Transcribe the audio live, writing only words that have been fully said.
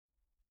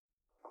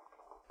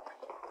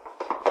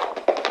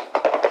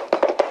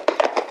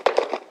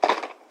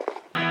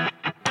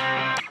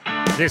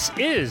This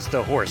is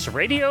the Horse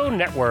Radio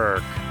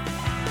Network.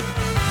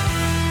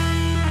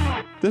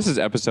 This is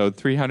episode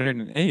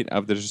 308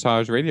 of the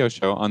Dressage Radio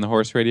Show on the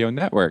Horse Radio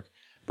Network,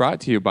 brought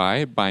to you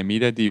by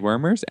Bimeda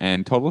Dewormers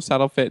and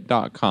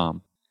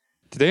TotalSaddleFit.com.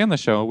 Today on the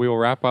show, we will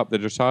wrap up the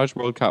Dressage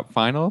World Cup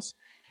finals,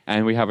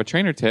 and we have a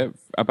trainer tip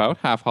about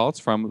half halts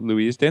from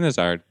Louise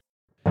Denizard.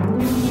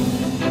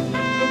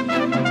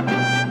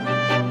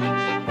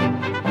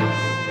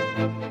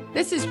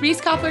 This is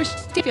Reese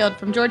Koffler-Stayfield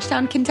from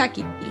Georgetown,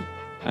 Kentucky.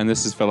 And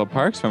this is Philip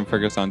Parks from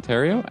Fergus,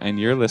 Ontario, and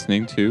you're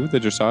listening to the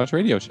Dressage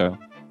Radio Show.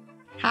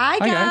 Hi,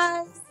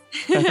 guys.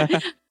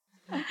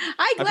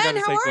 Hi, Glenn.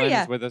 How are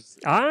you?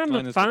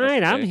 I'm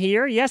fine. I'm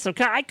here. Yes,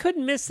 okay. I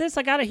couldn't miss this.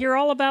 I got to hear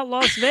all about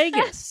Las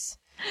Vegas.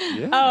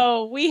 Yeah.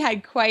 Oh, we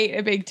had quite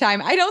a big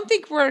time. I don't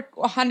think we're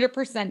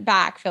 100%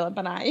 back, Philip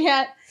and I,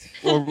 yet.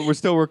 Well, we're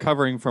still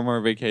recovering from our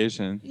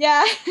vacation.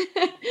 Yeah.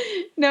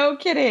 No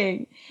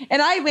kidding.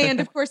 And I land,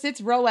 of course,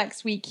 it's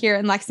Rolex week here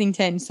in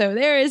Lexington. So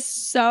there is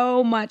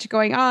so much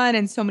going on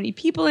and so many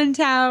people in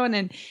town.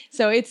 And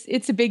so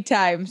it's a big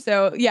time.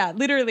 So yeah,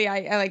 literally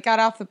I like got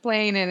off the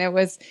plane and it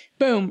was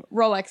boom,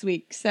 Rolex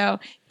week. So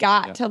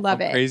got to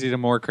love it. Crazy to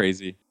more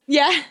crazy.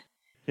 Yeah.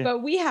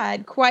 But we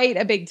had quite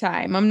a big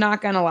time. I'm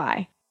not going to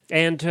lie.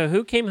 And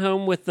who came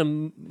home with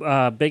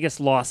the biggest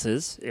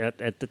losses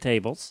at the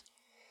tables?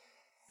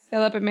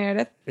 Philip and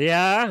Meredith.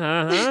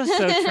 Yeah,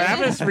 So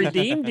Travis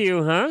redeemed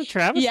you, huh?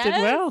 Travis did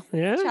well.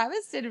 Yeah,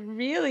 Travis did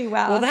really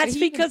well. Well, that's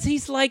because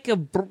he's like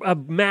a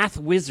math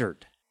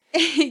wizard.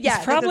 Yeah,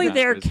 he's probably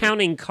there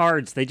counting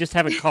cards. They just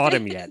haven't caught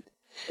him yet.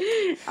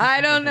 I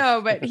don't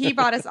know, but he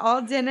bought us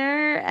all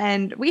dinner,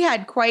 and we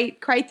had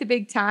quite the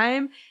big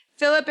time.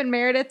 Philip and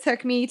Meredith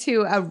took me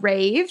to a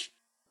rave.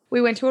 We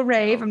went to a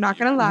rave. I'm not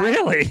going to lie.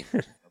 Really?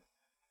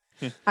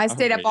 I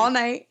stayed up all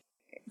night.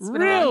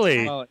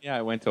 Really? Well, yeah,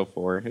 I went till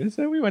 4.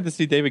 We went to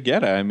see David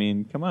Guetta. I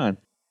mean, come on.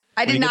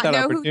 I did not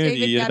know who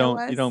David Guetta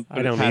was. You don't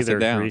I don't pass either, it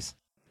down. Reese.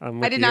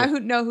 I did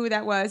not know who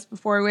that was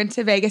before we went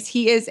to Vegas.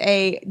 He is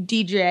a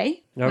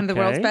DJ, one of the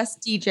world's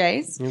best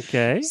DJs.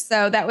 Okay.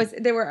 So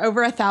there were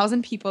over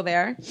 1,000 people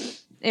there.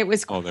 It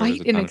was there quite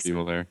was a ton of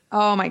people there.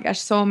 Oh my gosh,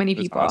 so many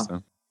people.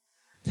 Awesome.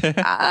 But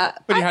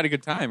you had a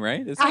good time,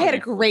 right? I had a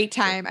great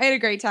time.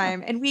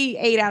 And we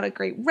ate out at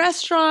great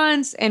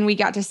restaurants, and we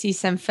got to see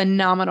some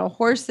phenomenal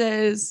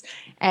horses,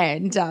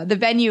 and the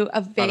venue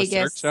of Vegas. A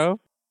Cirque show?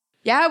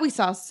 Yeah, we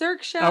saw a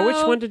Cirque show. Oh, which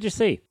one did you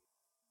see?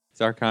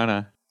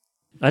 Zarkana.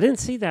 I didn't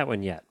see that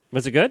one yet.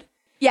 Was it good?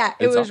 Yeah,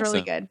 it was awesome.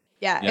 really good.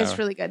 Yeah, it's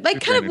really good.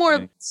 Like kind of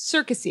more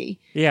circusy.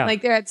 Yeah.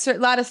 Like there had a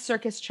lot of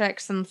circus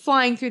tricks and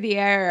flying through the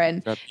air,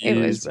 and it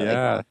was really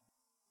cool.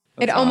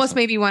 It almost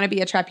made me want to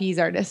be a trapeze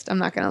artist. I'm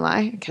not going to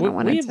lie. I kind of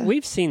wanted to.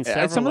 We've seen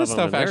several some of the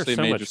stuff them, actually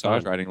made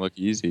dressage riding look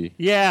easy.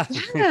 Yeah.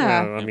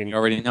 Yeah. You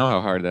already know how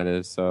hard that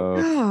is. So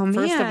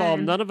First of all,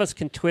 none of us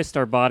can twist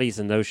our bodies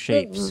in those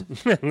shapes.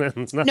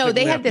 No,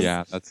 they had this.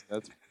 Yeah, that's.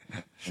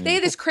 They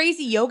had this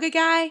crazy yoga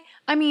guy.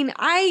 I mean,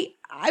 I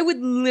would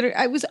literally.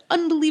 It was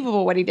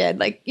unbelievable what he did.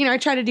 Like, I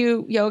try to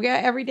do yoga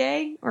every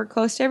day or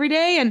close to every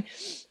day, and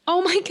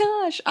oh my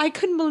gosh, I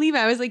couldn't believe it.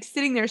 I was like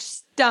sitting there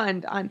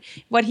stunned on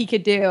what he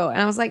could do.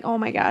 And I was like, oh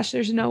my gosh,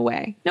 there's no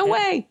way. No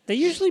way. They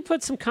usually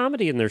put some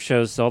comedy in their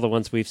shows, all the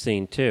ones we've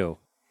seen too.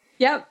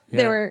 Yep.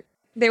 Yeah.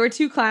 There were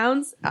 2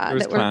 clowns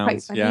that were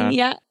quite funny.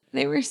 Yeah.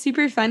 They were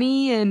super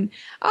funny. And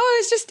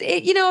it's just,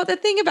 the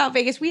thing about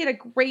Vegas, we had a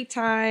great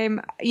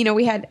time.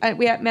 We had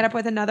met up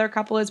with another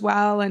couple as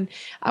well. And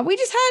we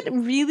just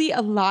had really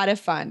a lot of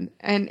fun.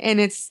 And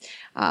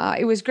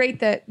it was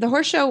great that the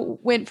horse show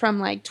went from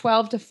like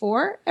 12 to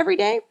 4 every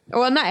day.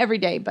 Well, not every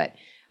day, but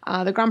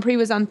the Grand Prix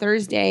was on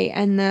Thursday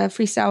and the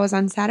freestyle was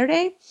on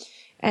Saturday.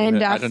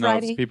 And I don't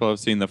Friday. know if people have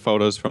seen the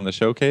photos from the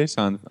showcase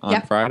on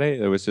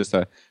Friday. It was just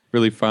a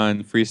really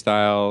fun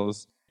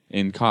freestyles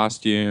in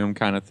costume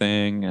kind of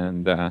thing,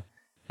 and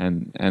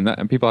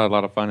people had a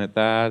lot of fun at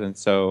that, and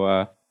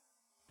so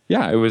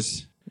it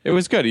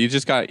was good. You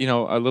just got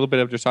a little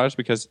bit of dressage,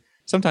 because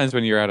sometimes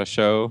when you're at a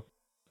show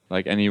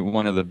like any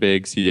one of the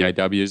big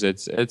CDIWs,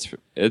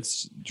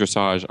 it's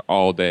dressage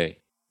all day.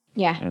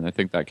 Yeah. And I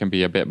think that can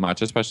be a bit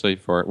much, especially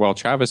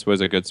Travis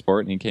was a good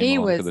sport and he came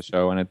along to the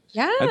show, and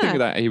I think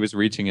that he was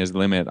reaching his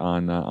limit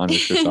on his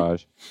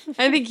dressage.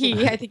 I think he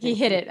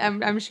hit it.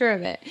 I'm sure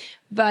of it.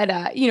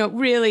 But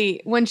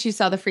really, once you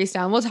saw the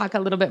freestyle, and we'll talk a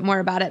little bit more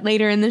about it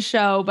later in the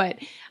show, but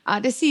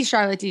to see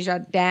Charlotte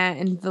Desjardins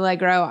and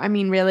Vallegro, I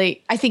mean,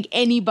 really, I think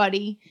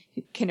anybody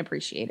can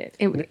appreciate it.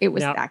 It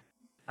was that.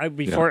 I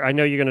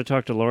know you're going to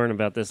talk to Lauren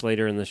about this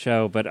later in the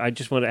show, but I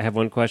just want to have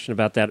one question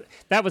about that.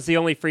 That was the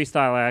only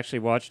freestyle I actually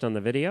watched on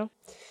the video.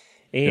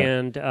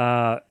 And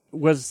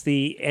was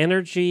the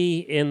energy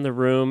in the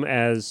room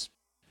as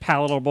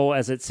palatable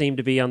as it seemed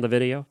to be on the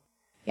video?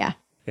 Yeah.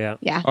 Yeah.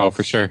 Yeah. Oh,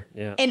 for sure.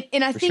 Yeah.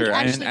 And I think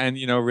actually... And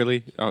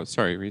really... Oh,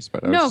 sorry, Reese,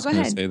 but I was just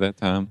going to say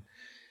that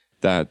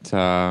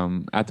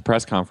at the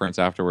press conference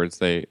afterwards,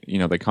 they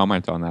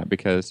comment on that,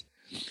 because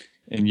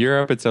in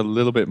Europe, it's a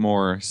little bit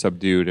more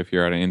subdued if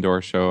you're at an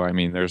indoor show. I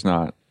mean, there's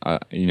not,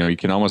 you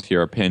can almost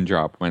hear a pin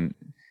drop when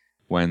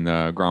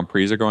the Grand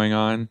Prix are going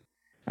on.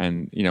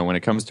 And when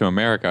it comes to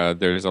America,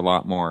 there's a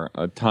lot more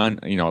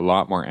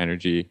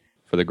energy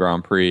for the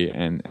Grand Prix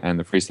and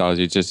the freestyles.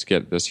 You just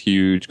get this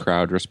huge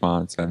crowd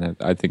response, and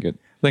I think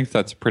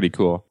that's pretty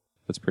cool.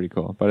 That's pretty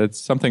cool. But it's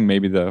something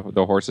maybe the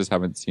horses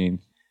haven't seen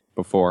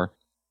before.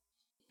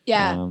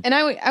 Yeah, and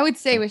I would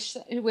say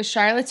with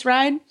Charlotte's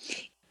ride,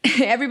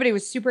 everybody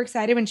was super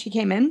excited when she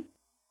came in,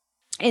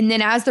 and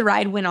then as the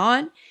ride went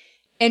on,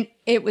 and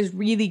it was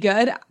really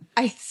good.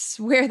 I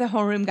swear the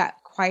whole room got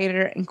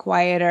quieter and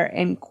quieter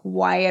and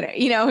quieter.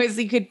 As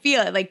you could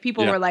feel it, like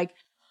people were like,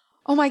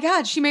 "Oh my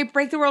God, she may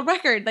break the world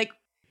record!" Like,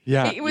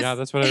 yeah,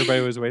 that's what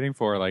everybody was waiting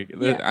for. Like,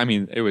 I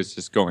mean, it was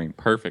just going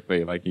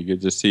perfectly. Like you could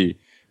just see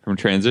from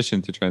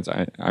transition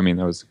to I mean,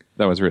 that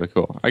was really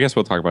cool. I guess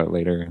we'll talk about it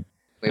later.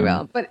 We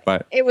will, but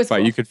it was. But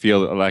cool. You could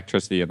feel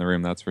electricity in the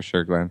room. That's for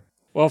sure, Glenn.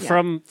 Well,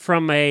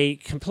 from a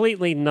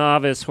completely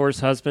novice horse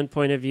husband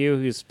point of view,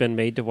 who's been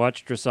made to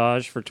watch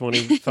dressage for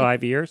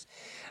 25 years,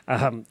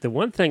 the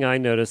one thing I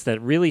noticed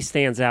that really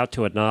stands out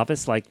to a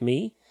novice like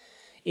me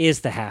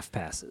is the half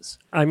passes.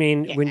 I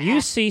mean, when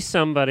you see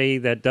somebody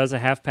that does a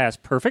half pass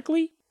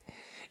perfectly,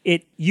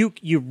 it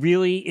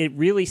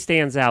really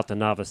stands out to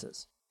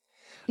novices.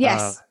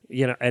 Yes.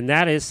 And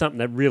that is something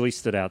that really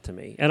stood out to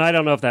me. And I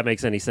don't know if that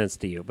makes any sense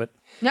to you, but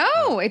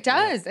no, it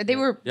does. They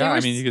were I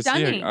mean, you can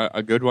see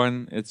a good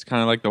one. It's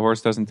kind of like the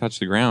horse doesn't touch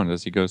the ground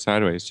as he goes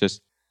sideways.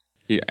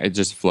 It's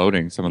just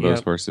floating. Some of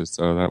those horses.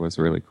 So that was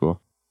really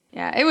cool.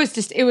 Yeah, it was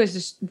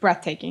just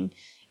breathtaking.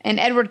 And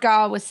Edward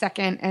Gall was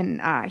second, and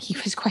he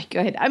was quite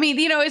good. I mean,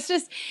 it's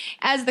just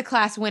as the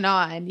class went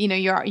on,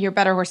 your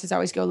better horses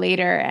always go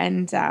later,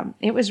 and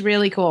it was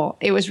really cool.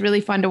 It was really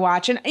fun to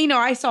watch. And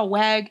I saw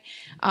WEG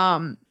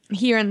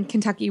here in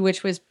Kentucky,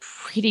 which was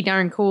pretty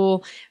darn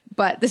cool.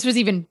 But this was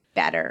even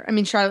better. I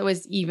mean, Charlotte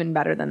was even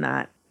better than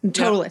that.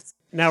 Totalist.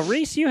 Now,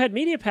 Reese, you had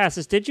media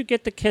passes. Did you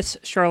get to kiss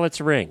Charlotte's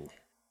ring?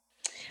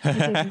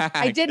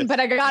 I didn't, but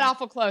I got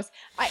awful close.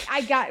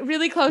 I got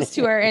really close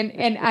to her,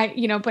 and I,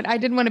 but I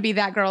didn't want to be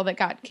that girl that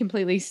got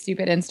completely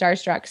stupid and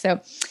starstruck. So,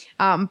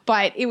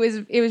 but it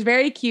was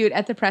very cute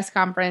at the press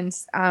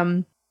conference.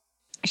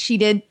 She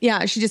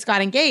just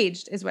got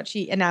engaged, is what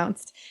she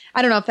announced.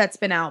 I don't know if that's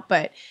been out,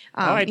 but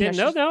I didn't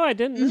know. No, I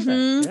didn't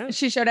know that. Yeah.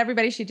 She showed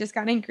everybody she just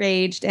got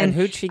engaged, and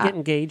who'd she get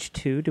engaged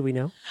to? Do we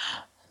know?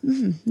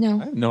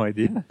 No, I have no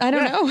idea. I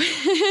don't know.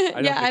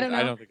 I don't know.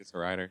 I don't think it's a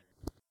rider.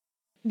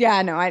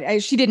 Yeah, no,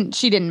 she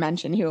didn't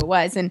mention who it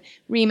was. And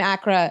Reem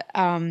Accra,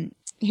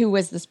 who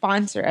was the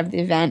sponsor of the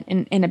event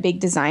and a big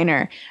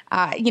designer,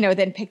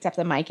 then picked up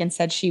the mic and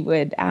said she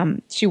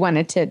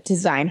wanted to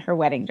design her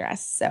wedding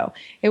dress. So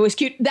it was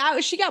cute.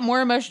 She got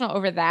more emotional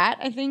over that,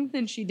 I think,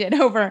 than she did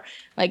over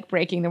like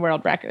breaking the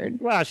world record.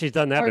 Well, she's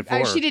done that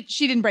before.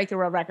 She didn't break the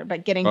world record,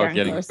 but getting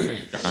close.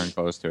 Darn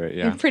close to it,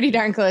 yeah. Pretty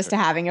darn close to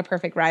having a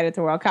perfect ride at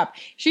the World Cup.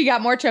 She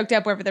got more choked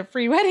up over the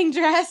free wedding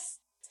dress.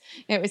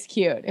 It was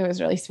cute. It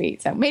was really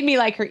sweet. So it made me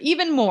like her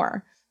even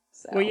more.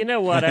 So. Well, you know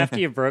what? After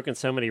you've broken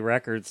so many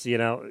records, she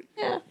hasn't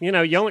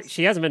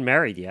been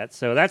married yet,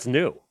 so that's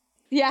new.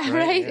 Yeah,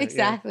 right? Yeah,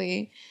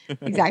 exactly. Yeah.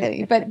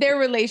 Exactly. But their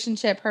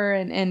relationship, her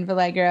and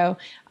Vallegro,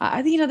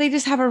 they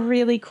just have a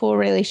really cool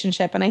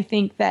relationship. And I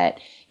think that,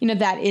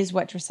 that is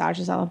what dressage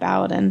is all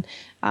about. And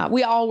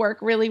we all work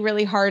really,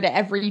 really hard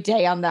every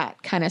day on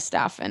that kind of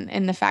stuff.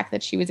 And the fact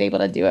that she was able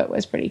to do it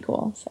was pretty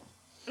cool. So.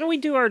 Why don't we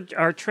do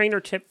our trainer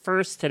tip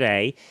first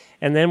today,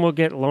 and then we'll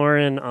get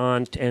Lauren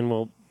on, and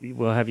we'll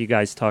have you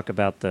guys talk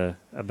about the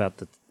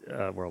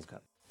World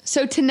Cup.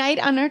 So tonight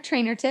on our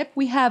trainer tip,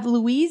 we have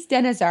Luis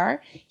Denazar.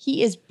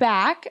 He is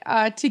back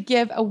to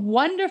give a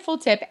wonderful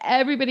tip.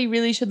 Everybody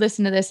really should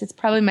listen to this. It's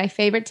probably my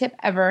favorite tip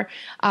ever.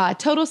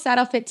 Total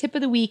Saddle Fit tip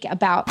of the week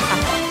about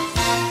Halts.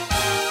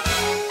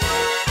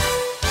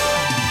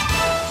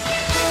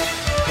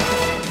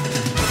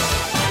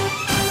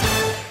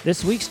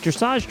 This week's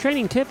dressage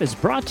training tip is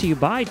brought to you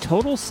by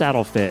Total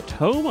Saddle Fit,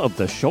 home of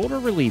the shoulder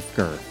relief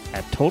girth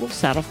at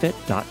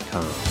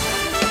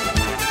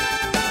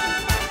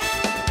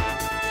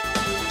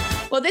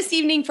TotalSaddleFit.com. Well, this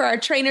evening for our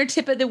trainer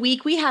tip of the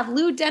week, we have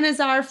Lou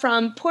Denazar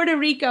from Puerto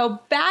Rico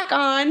back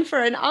on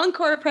for an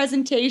encore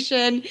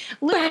presentation.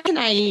 Lou, how can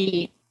I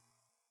eat?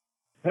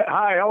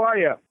 Hi, how are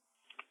you?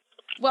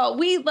 Well,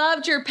 we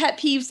loved your pet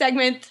peeve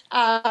segment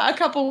a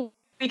couple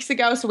weeks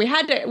ago, so we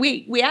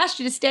asked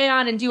you to stay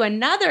on and do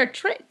another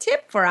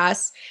tip for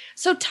us.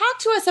 So talk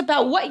to us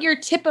about what your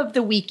tip of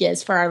the week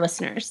is for our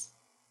listeners.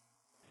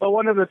 Well,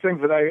 one of the things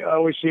that I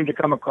always seem to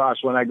come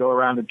across when I go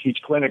around and teach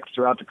clinics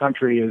throughout the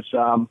country is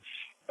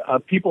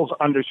people's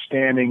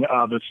understanding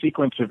of the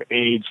sequence of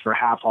aids for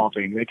half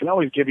halting. They can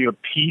always give you a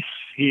piece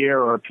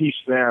here or a piece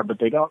there, but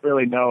they don't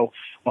really know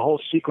the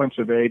whole sequence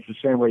of aids the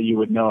same way you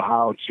would know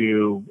how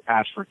to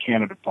ask for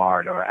Canada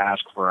part or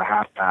ask for a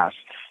half pass.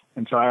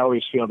 And so I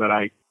always feel that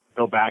I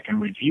go back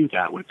and review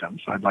that with them.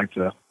 So I'd like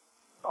to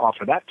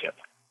offer that tip.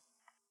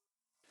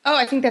 Oh,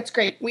 I think that's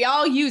great. We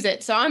all use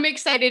it. So I'm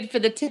excited for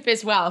the tip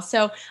as well.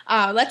 So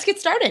let's get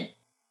started.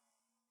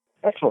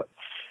 Excellent.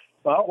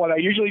 Well, what I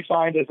usually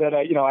find is that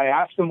I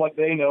ask them what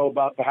they know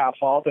about the half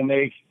halt, and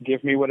they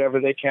give me whatever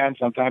they can.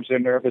 Sometimes they're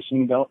nervous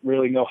and don't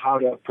really know how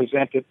to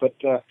present it, but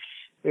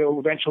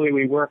eventually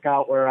we work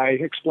out where I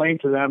explain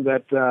to them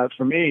that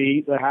for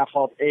me, the half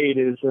halt aid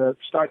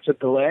starts at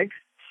the leg,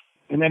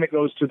 and then it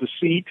goes to the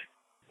seat,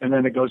 and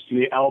then it goes to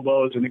the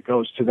elbows, and it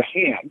goes to the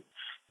hand,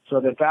 so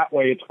that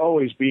way it's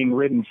always being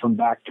ridden from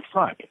back to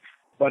front.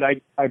 But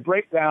I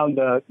break down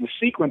the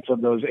sequence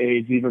of those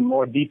aids even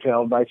more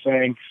detailed by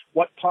saying,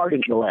 what part is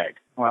the leg?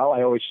 Well,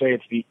 I always say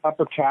it's the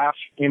upper calf,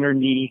 inner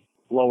knee,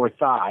 lower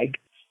thigh.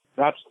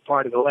 That's the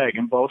part of the leg,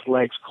 and both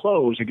legs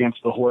close against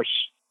the horse,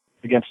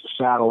 against the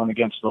saddle, and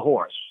against the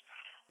horse.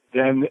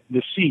 Then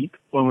the seat,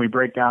 when we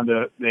break down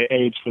the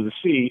aids for the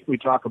seat, we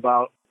talk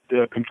about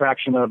the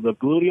contraction of the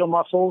gluteal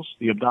muscles,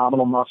 the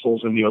abdominal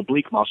muscles, and the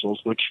oblique muscles,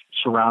 which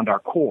surround our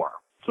core.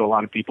 So a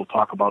lot of people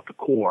talk about the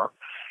core.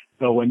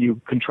 So when you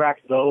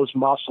contract those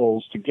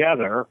muscles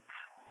together,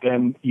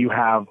 then you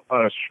have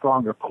a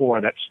stronger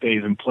core that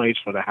stays in place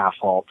for the half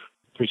halt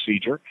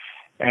procedure.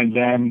 And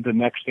then the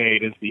next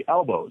aid is the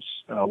elbows.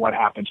 What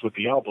happens with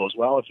the elbows?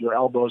 Well, if your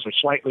elbows are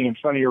slightly in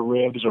front of your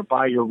ribs or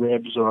by your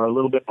ribs or a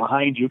little bit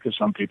behind you, because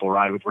some people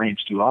ride with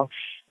reins too long,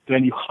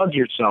 then you hug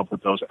yourself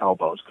with those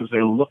elbows because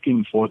they're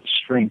looking for the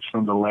strength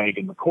from the leg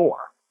and the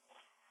core.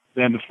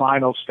 Then the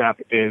final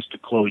step is to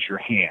close your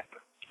hand.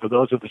 So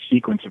those are the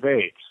sequence of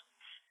aids.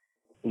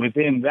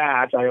 Within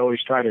that, I always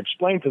try to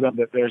explain to them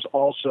that there's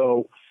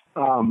also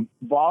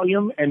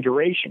volume and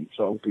duration.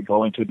 So we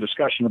go into a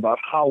discussion about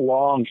how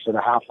long should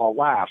a half halt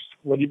last.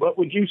 What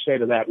would you say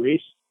to that,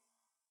 Reese?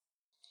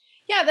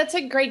 Yeah, that's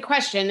a great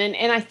question.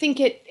 And I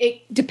think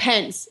it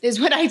depends is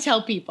what I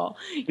tell people.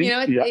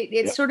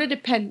 It sort of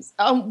depends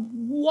on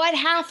what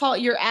half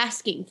halt you're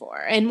asking for.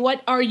 And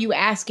what are you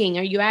asking?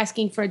 Are you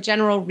asking for a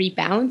general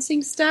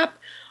rebalancing step?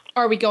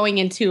 Are we going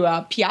into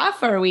a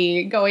piaffe? Are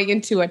we going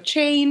into a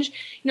change?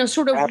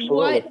 Sort of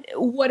Absolutely.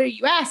 what are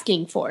you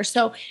asking for?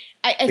 So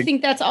I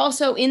think that's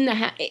also in the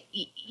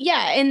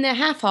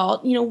half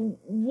halt,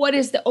 what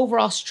is the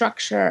overall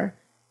structure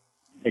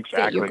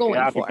exactly. that you're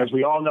going for? Because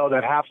we all know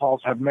that half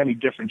halts have many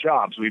different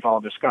jobs. We've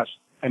all discussed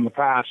in the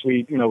past.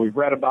 We've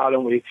read about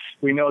them.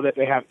 We know that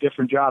they have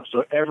different jobs.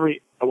 So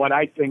what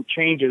I think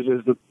changes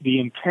is the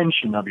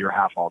intention of your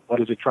half halt. What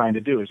is it trying to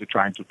do? Is it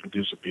trying to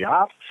produce a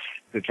piaffe?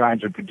 Is it trying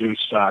to produce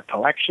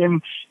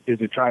collection?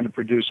 Is it trying to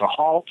produce a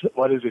halt?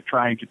 What is it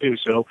trying to do?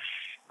 So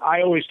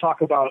I always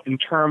talk about in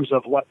terms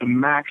of what the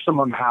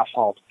maximum half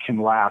halt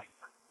can last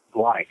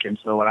like. And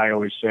so what I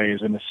always say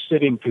is in a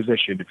sitting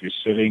position, if you're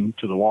sitting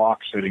to the walk,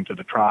 sitting to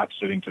the trot,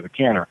 sitting to the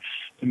canter,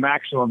 the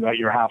maximum that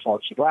your half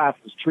halt should last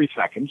is 3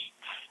 seconds.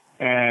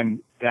 And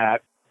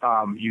that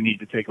you need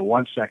to take a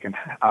 1 second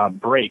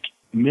break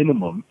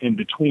minimum in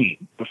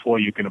between before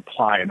you can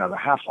apply another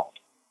half halt.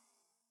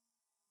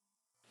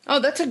 Oh,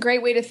 that's a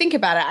great way to think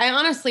about it. I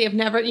honestly have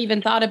never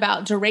even thought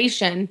about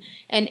duration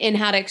and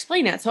how to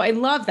explain it. So I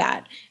love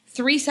that.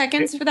 3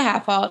 seconds for the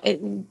half halt, at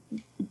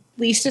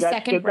least a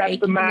second break.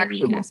 That's the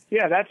maximum.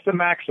 Yeah, that's the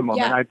maximum.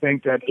 Yeah. And I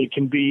think that it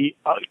can be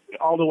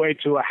all the way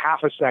to a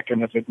half a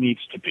second if it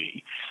needs to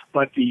be.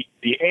 But the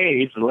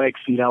aids, the leg,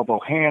 feet, elbow,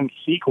 hand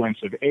sequence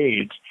of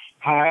aids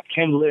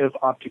can live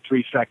up to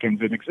 3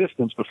 seconds in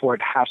existence before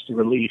it has to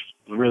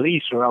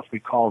release, or else we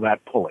call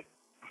that pulling.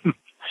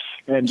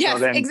 And yes, so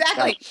then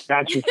exactly.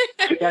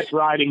 That's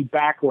riding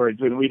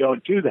backwards, and we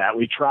don't do that.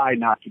 We try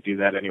not to do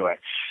that anyway.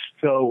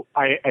 So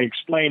I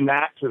explain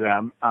that to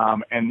them,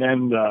 and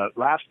then the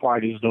last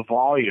part is the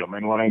volume.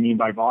 And what I mean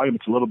by volume,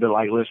 it's a little bit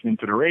like listening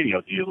to the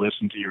radio. Do you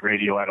listen to your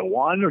radio at a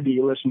 1 or do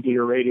you listen to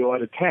your radio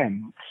at a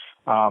 10?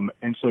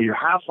 And so your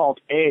half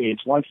halt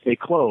aids, once they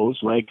close,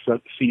 legs,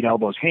 feet,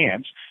 elbows,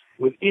 hands,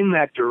 within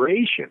that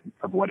duration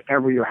of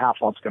whatever your half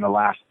halt's going to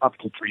last up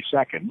to 3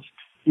 seconds,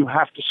 you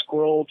have to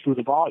scroll through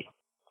the volume.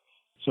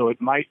 So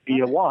it might be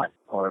a 1,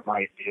 or it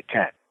might be a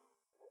 10,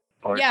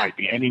 or it might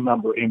be any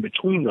number in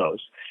between those.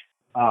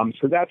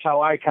 So that's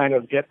how I kind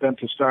of get them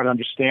to start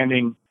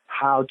understanding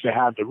how to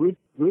have the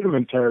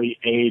rudimentary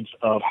aids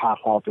of half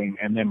halting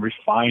and then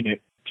refine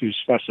it to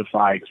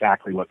specify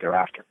exactly what they're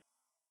after.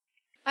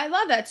 I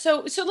love that.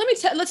 So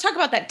let's talk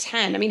about that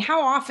 10. I mean,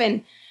 how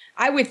often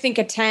I would think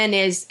a 10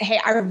 is,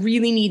 hey, I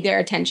really need their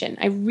attention.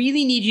 I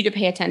really need you to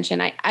pay attention.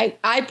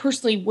 I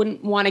personally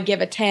wouldn't want to give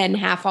a 10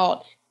 half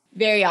halt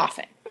very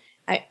often.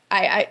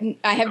 I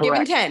have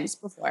given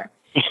 10s before,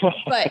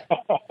 but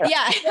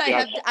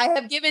I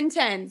have given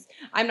 10s.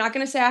 I'm not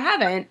going to say I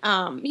haven't.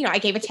 I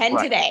gave a 10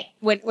 today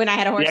when I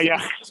had a horse that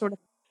was sort of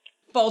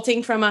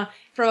bolting from a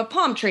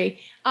palm tree.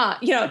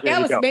 That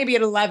was maybe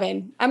an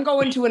 11. I'm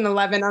going to an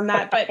 11 on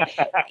that, but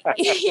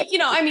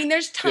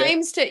there's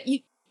times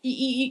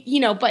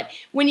but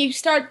when you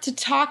start to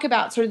talk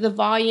about sort of the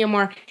volume,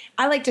 or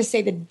I like to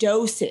say the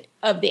dose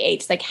of the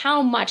aids, like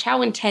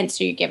how intense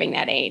are you giving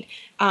that aid?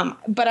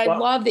 But I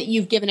love that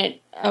you've given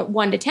it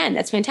 1 to 10.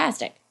 That's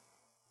fantastic.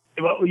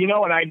 Well,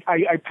 and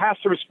I pass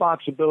the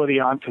responsibility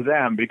on to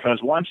them, because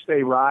once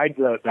they ride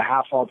the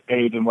half halt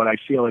aid in what I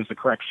feel is the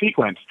correct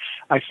sequence,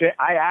 I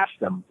ask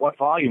them, what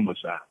volume was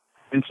that?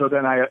 And so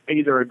then I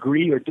either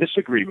agree or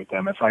disagree with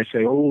them. If I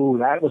say, oh,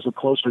 that was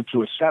closer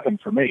to a 7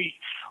 for me,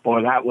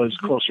 or that was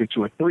closer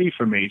to a 3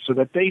 for me, so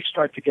that they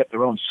start to get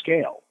their own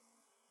scale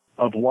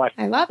of what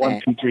I love 1,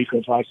 it. 2, 3,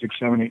 4, 5, 6,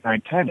 7, 8,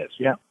 9, 10 is.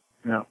 Yeah.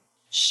 Yeah.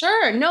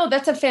 Sure. No,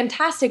 that's a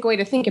fantastic way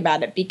to think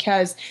about it,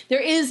 because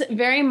there is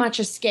very much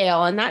a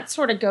scale, and that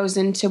sort of goes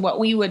into what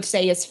we would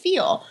say is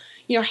feel.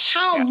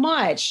 How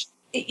much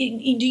do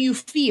you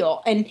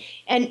feel? And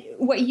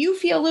what you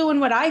feel, Lou, and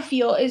what I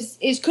feel is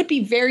could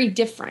be very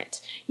different.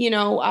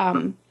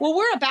 Well,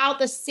 we're about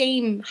the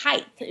same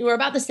height. We're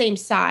about the same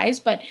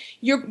size, but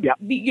you're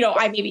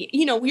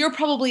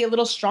probably a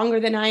little stronger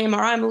than I am,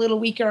 or I'm a little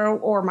weaker,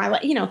 or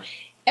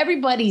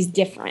everybody's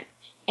different.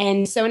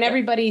 And so,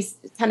 everybody's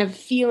kind of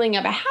feeling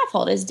of a half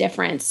halt is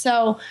different.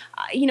 So,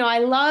 I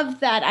love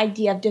that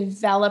idea of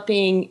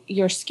developing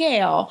your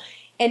scale.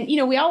 And,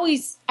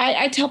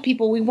 I tell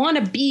people we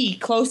want to be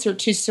closer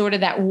to sort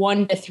of that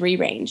 1 to 3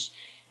 range.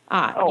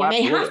 You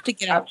may have to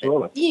get up.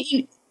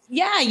 Absolutely.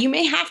 You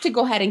may have to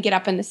go ahead and get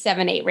up in the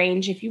 7, 8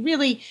 range if you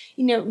really,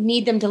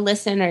 need them to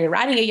listen, or you're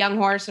riding a young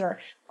horse or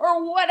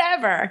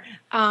whatever.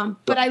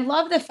 But I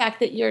love the fact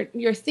that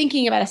you're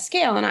thinking about a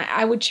scale, and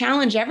I would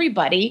challenge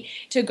everybody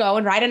to go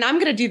and ride. And I'm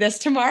going to do this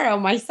tomorrow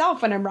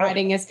myself when I'm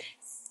riding, is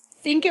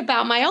think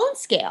about my own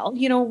scale.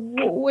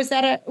 Was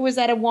that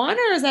a 1,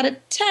 or is that a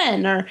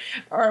 10 or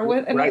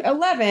Right.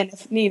 11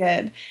 if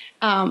needed?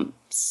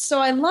 So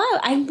I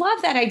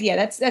love that idea.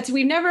 That's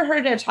we've never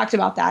heard it talked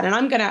about that, and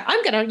I'm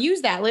gonna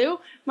use that, Lou,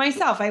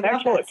 myself. I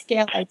love that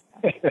scale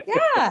idea.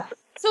 Yeah.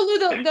 So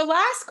Lou, the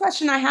last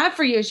question I have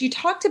for you is, you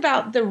talked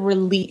about the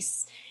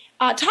release.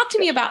 Talk to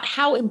me about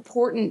how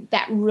important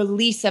that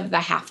release of the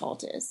half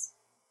halt is.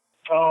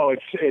 Oh,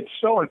 it's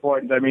so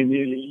important. I mean,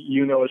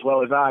 you know as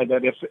well as I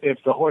that if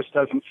the horse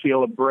doesn't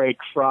feel a break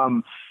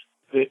from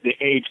the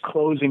age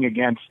closing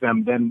against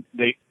them, then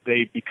they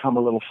become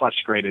a little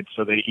frustrated.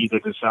 So they either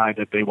decide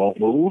that they won't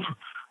move,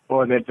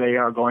 or that they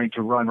are going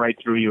to run right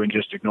through you and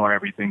just ignore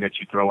everything that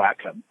you throw at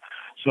them.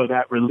 So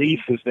that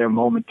release is their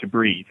moment to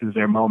breathe, is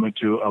their moment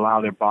to allow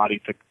their body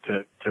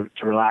to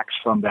relax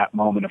from that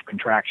moment of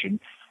contraction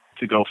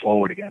to go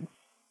forward again.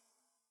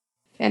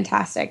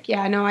 Fantastic.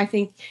 Yeah, no, I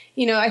think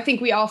we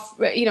all,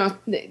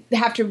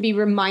 have to be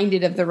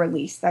reminded of the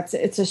release.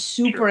 It's a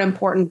super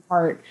important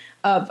part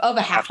of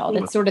a half halt.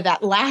 It's sort of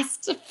that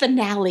last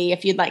finale,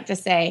 if you'd like to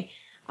say.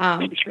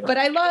 But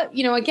I love,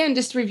 again,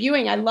 just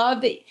reviewing, I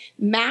love the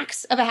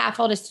max of a half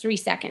halt is 3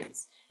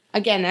 seconds.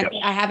 Again,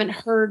 I haven't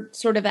heard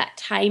sort of that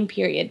time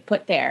period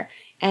put there.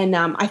 And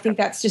I think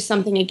that's just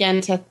something, again,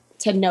 to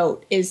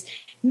note is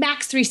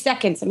max 3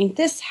 seconds. I mean,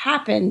 this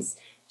happens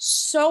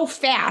so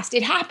fast.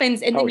 It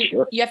happens, and then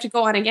you have to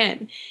go on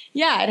again.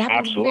 Yeah, it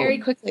happens very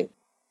quickly.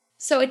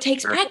 So it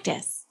takes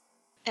practice.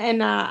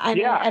 And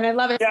I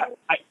love it. Yeah,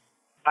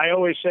 I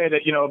always say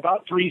that,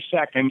 about 3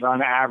 seconds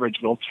on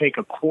average will take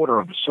a quarter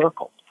of a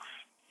circle.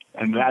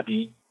 And that's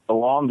the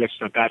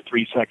longest that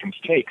 3 seconds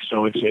takes.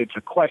 So it's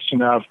a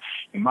question of,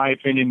 in my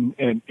opinion,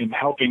 in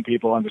helping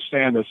people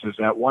understand this, is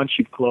that once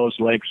you've closed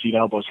legs, feet,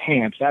 elbows,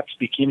 hands, that's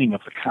the beginning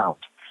of the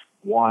count.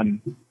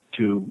 1,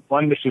 2,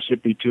 1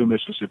 Mississippi, 2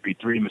 Mississippi,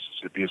 3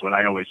 Mississippi is what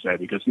I always say,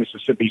 because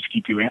Mississippis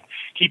keep you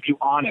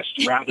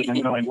honest rather than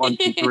going 1,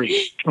 2,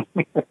 3.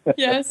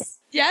 Yes.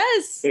 Yeah.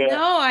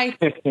 No,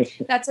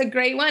 that's a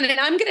great one. And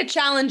I'm going to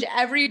challenge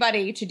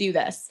everybody to do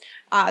this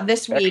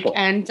this week.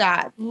 Excellent.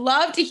 And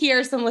love to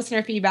hear some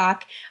listener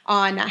feedback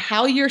on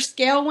how your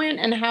scale went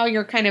and how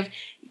your kind of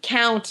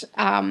count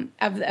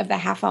of the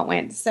half halt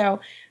went. So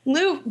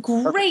Lou,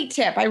 great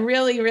tip. I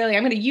really,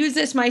 I'm going to use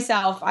this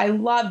myself. I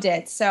loved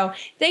it. So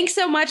thanks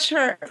so much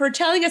for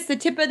telling us the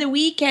tip of the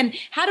week. And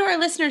how do our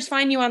listeners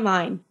find you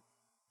online?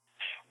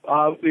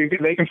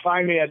 They can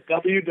find me at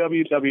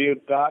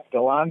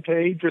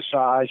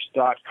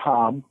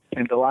www.delantedressage.com,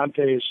 and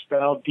Delante is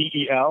spelled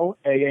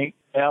DELANTE,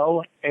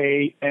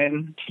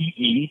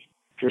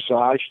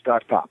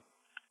 dressage.com.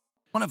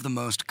 One of the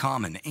most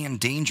common and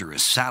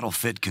dangerous saddle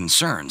fit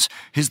concerns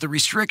is the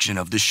restriction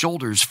of the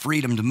shoulder's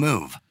freedom to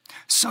move.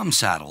 Some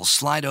saddles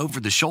slide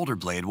over the shoulder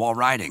blade while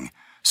riding,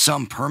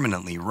 some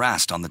permanently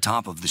rest on the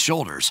top of the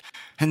shoulders,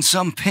 and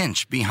some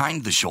pinch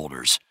behind the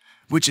shoulders,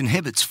 which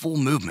inhibits full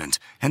movement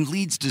and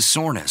leads to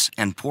soreness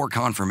and poor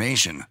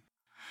conformation.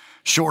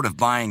 Short of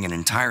buying an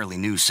entirely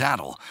new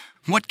saddle,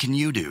 what can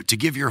you do to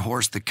give your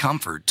horse the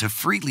comfort to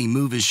freely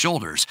move his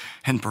shoulders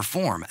and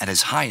perform at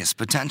his highest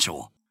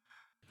potential?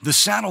 The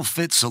saddle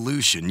fit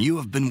solution you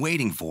have been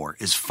waiting for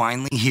is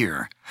finally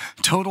here.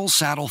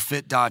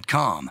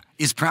 TotalSaddleFit.com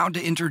is proud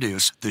to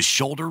introduce the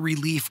Shoulder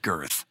Relief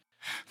Girth.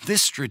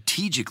 This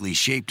strategically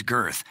shaped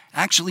girth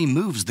actually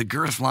moves the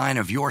girth line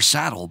of your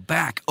saddle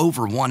back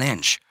over 1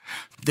 inch,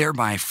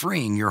 thereby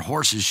freeing your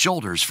horse's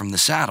shoulders from the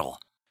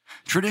saddle.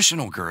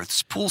 Traditional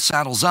girths pull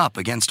saddles up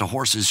against a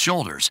horse's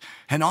shoulders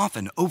and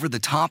often over the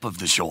top of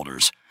the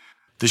shoulders.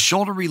 The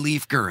Shoulder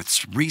Relief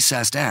Girth's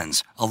recessed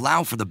ends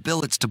allow for the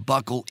billets to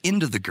buckle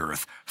into the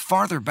girth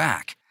farther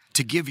back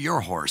to give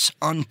your horse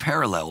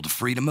unparalleled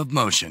freedom of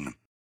motion.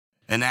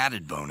 An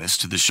added bonus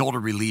to the Shoulder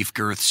Relief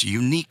Girth's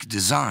unique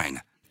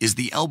design is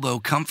the elbow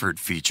comfort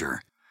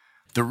feature.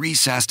 The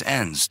recessed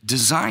ends,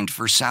 designed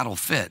for saddle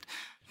fit,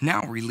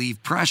 now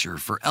relieve pressure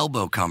for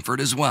elbow comfort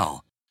as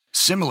well.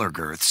 Similar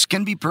girths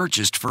can be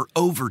purchased for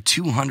over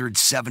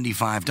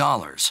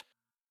 $275.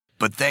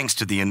 But thanks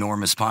to the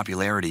enormous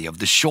popularity of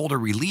the shoulder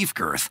relief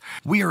girth,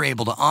 we are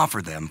able to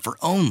offer them for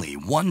only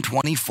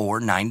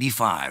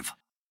 $124.95.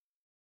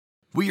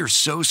 We are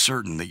so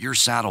certain that your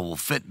saddle will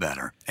fit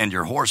better and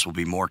your horse will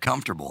be more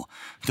comfortable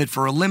that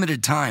for a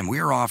limited time we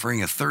are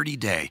offering a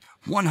 30-day,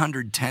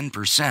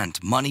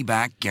 110%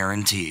 money-back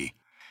guarantee.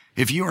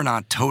 If you are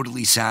not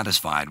totally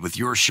satisfied with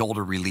your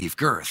shoulder relief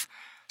girth,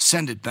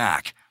 send it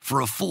back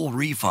for a full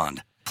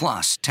refund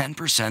plus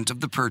 10%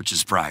 of the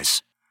purchase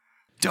price.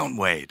 Don't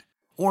wait.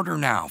 Order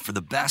now for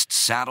the best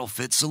saddle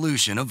fit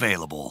solution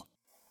available.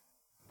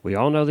 We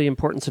all know the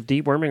importance of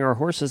deworming our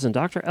horses, and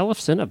Dr.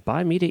 Ellefson of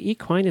Buy Me to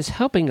Equine is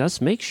helping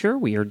us make sure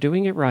we are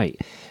doing it right.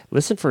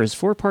 Listen for his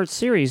 4-part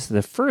series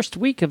the first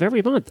week of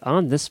every month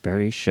on this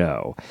very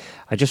show.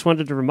 I just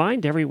wanted to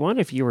remind everyone,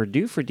 if you are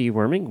due for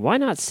deworming, why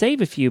not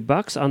save a few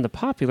bucks on the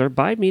popular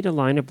Buy Me to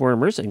line of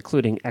wormers,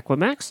 including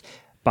Equimax,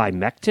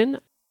 Bimectin,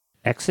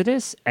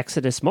 Exodus,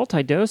 Exodus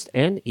Multidose,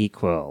 and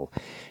Equil.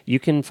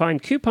 You can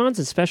find coupons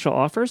and special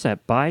offers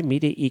at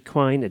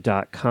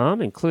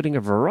buymeToEquine.com, including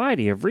a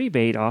variety of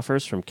rebate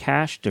offers from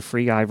cash to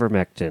free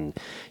ivermectin.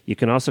 You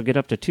can also get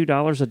up to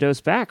 $2 a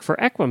dose back for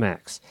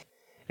Equimax.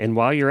 And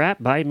while you're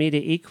at Buy Me to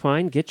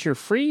Equine, get your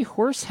free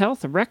horse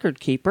health record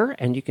keeper,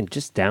 and you can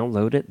just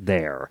download it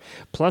there.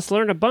 Plus,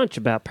 learn a bunch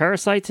about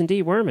parasites and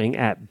deworming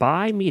at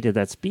Bimeda,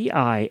 that's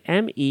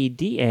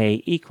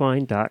BIMEDA,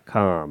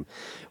 equine.com.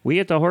 We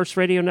at the Horse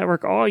Radio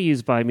Network all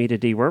use Buy Me to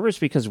dewormers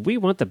because we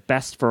want the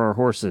best for our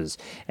horses,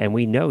 and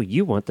we know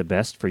you want the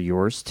best for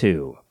yours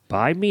too.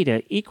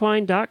 Bimeda,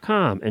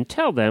 and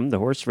tell them the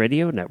Horse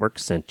Radio Network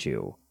sent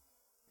you.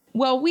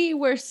 Well, we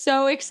were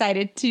so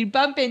excited to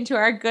bump into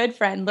our good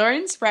friend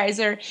Lauren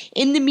Spreiser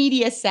in the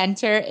media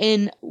center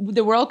in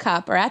the World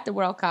Cup, or at the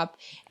World Cup.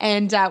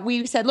 And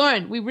we said,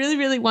 Lauren, we really,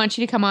 really want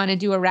you to come on and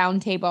do a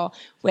roundtable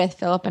with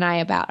Philip and I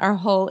about our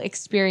whole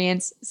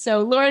experience.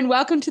 So, Lauren,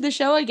 welcome to the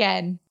show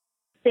again.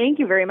 Thank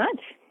you very much.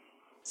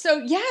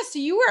 So,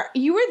 you were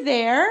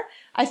there.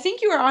 I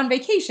think you were on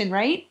vacation,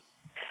 right?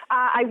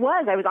 I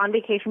was on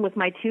vacation with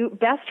my two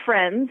best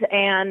friends,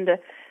 and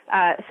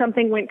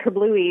something went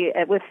kablooey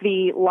with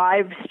the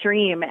live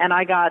stream, and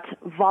I got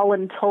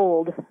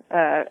voluntold,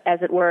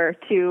 as it were,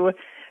 to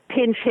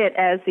pinch hit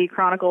as the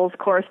Chronicles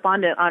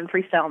correspondent on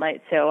Freestyle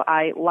Night. So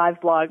I live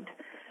blogged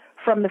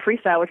from the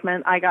freestyle, which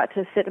meant I got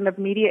to sit in the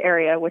media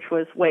area, which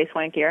was way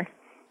swankier.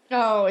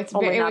 Oh, it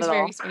was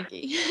very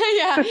swanky.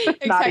 Yeah,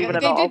 exactly. Not even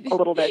at all, a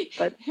little bit,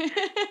 but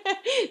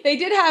they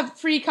did have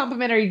free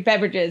complimentary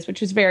beverages,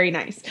 which was very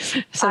nice.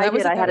 So I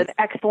had an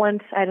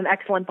excellent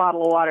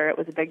bottle of water. It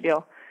was a big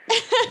deal.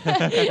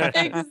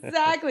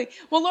 Exactly.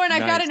 Well, Lauren,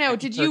 I've got to know,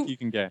 did you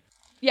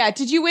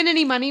win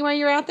any money while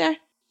you were out there?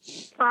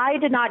 I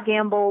did not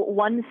gamble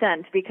 1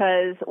 cent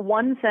because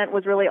 1 cent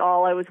was really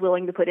all I was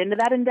willing to put into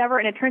that endeavor.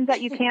 And it turns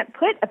out you can't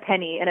put a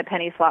penny in a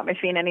penny slot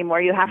machine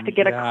anymore. You have to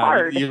get a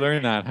card. You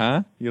learned that,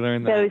 huh? You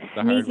learned that. Those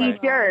sneaky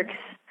jerks.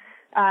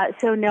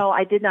 So no,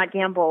 I did not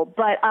gamble,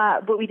 but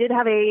we did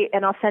have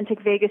an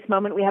authentic Vegas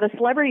moment. We had a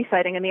celebrity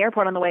sighting in the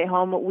airport on the way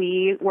home.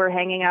 We were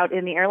hanging out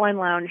in the airline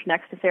lounge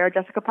next to Sarah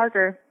Jessica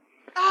Parker.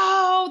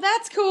 Oh,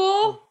 that's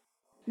cool.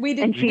 We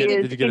did. And she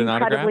is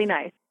incredibly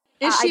nice.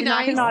 Is she I did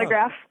not get an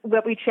autograph,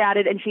 but we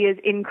chatted, and she is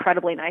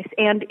incredibly nice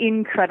and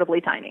incredibly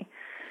tiny.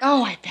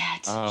 Oh, I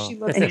bet. Oh. She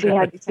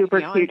had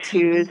super cute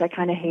shoes. I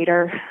kind of hate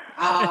her.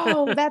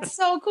 Oh, that's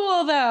so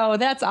cool, though.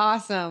 That's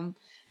awesome.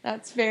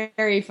 That's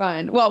very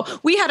fun. Well,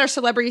 we had our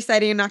celebrity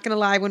sighting, I'm not going to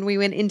lie, when we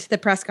went into the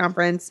press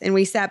conference, and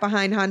we sat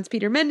behind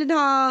Hans-Peter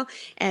Mendenhall,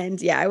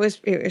 and yeah, it was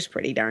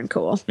pretty darn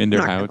cool.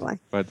 Menderhout,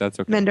 but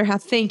that's okay.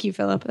 Menderhout. Thank you,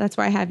 Philip. That's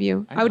why I have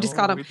you. I would just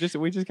call him.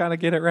 We just got to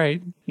get it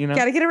right, you know.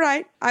 Got to get it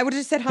right. I would have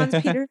just said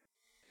Hans-Peter.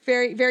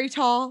 Very, very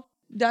tall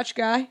Dutch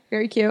guy.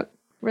 Very cute.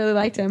 Really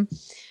liked him.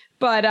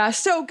 But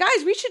so,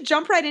 guys, we should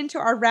jump right into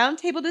our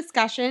roundtable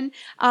discussion.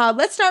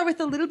 Let's start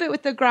with a little bit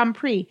with the Grand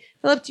Prix.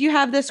 Philip, do you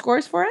have the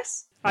scores for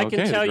us? I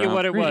can tell you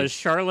what it was.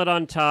 Charlotte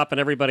on top and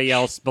everybody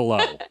else below.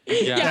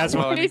 That's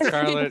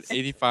Charlotte,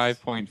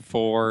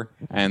 85.4.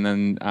 And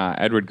then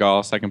Edward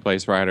Gall, second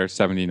place rider,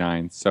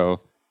 79.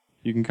 So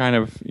you can kind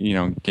of,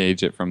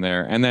 gauge it from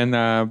there. And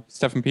then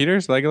Stephen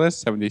Peters, Legolas,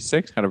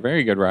 76. Had a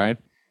very good ride.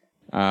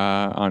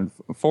 On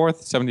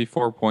fourth,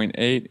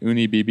 74.8,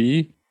 Uni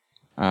BB.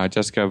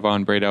 Jessica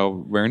von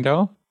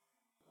Bredel-Werndl.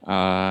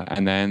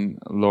 And then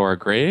Laura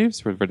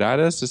Graves with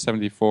Verdatus is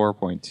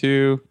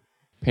 74.2.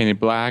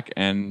 Painted Black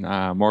and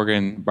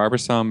Morgan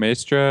Barberson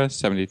Maestra,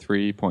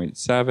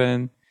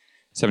 73.7.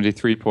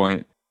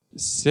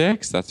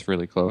 73.6, that's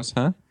really close,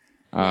 huh?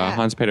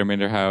 Hans-Peter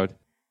Minderhout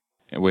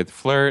with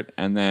Flirt.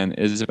 And then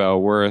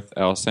Isabel Worth,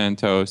 El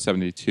Santo,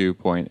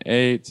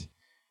 72.8.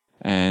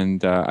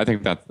 And I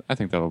think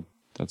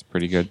that's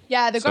pretty good.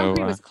 Yeah, the Grand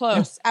Prix was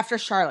close after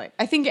Charlotte.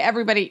 I think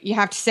you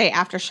have to say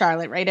after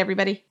Charlotte, right,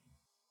 everybody?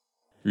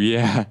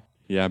 Yeah,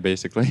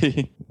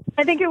 basically.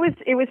 I think it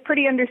was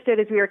pretty understood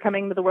as we were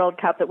coming to the World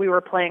Cup that we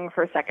were playing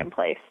for second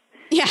place.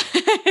 Yeah,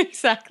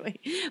 exactly.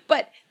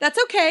 But that's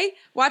okay.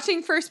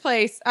 Watching first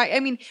place. I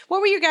mean,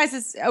 what were your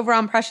guys' overall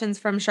impressions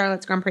from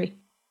Charlotte's Grand Prix?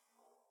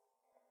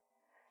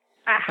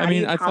 How do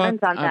you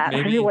comment on that?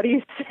 Maybe... I mean, what do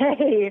you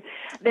say?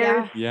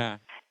 There's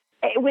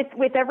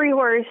with every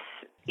horse,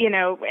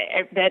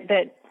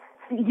 that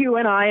you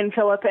and I and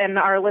Philip and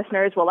our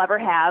listeners will ever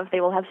have, they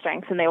will have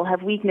strengths and they will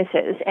have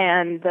weaknesses,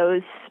 and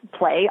those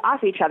play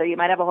off each other. You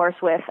might have a horse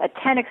with a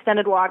 10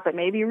 extended walk, but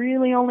maybe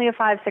really only a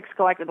 5-6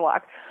 collected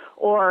walk,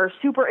 or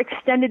super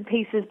extended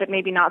paces, but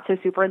maybe not so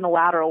super in the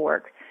lateral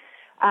work.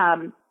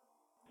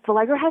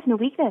 Valegro has no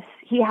weakness.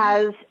 He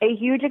has a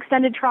huge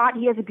extended trot.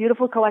 He has a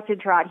beautiful collected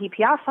trot. He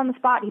piafs on the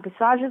spot. He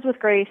passages with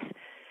grace.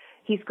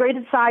 He's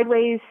graded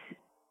sideways.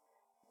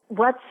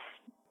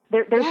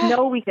 There's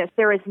no weakness.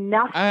 There is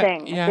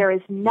nothing. There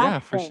is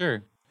nothing. Yeah,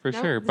 for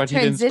sure. But he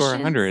didn't score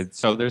 100,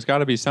 so there's got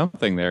to be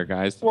something there,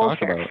 guys, to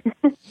talk about.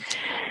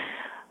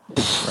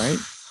 Right?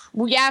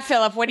 Well, yeah,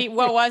 Philip. What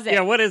was it?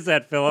 Yeah, what is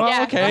that, Philip?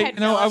 Well, okay.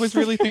 Ahead, I was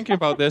really thinking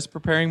about this,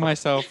 preparing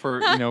myself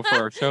for for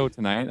our show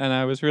tonight, and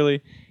I was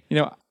really,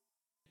 not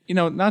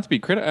to be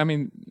critical. I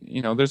mean,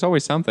 there's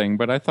always something,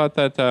 but I thought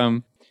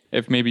that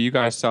if maybe you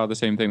guys saw the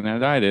same thing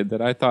that I did,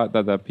 that I thought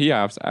that the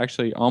piafs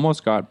actually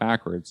almost got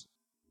backwards.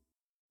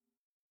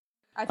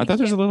 I thought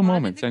there's a little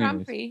moment.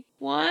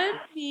 One,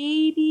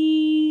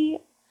 maybe.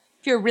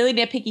 If you're really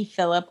nitpicky,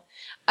 Philip.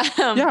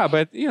 Yeah,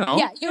 but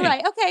Yeah, you're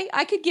right. Okay,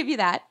 I could give you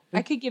that.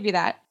 I think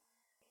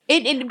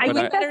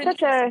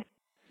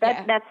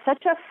that's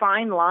such a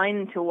fine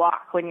line to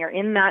walk when you're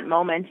in that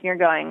moment and you're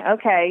going,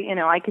 okay,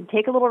 I could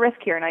take a little risk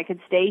here and I could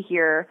stay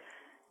here.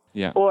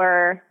 Yeah.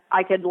 Or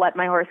I could let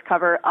my horse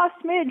cover a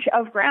smidge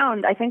of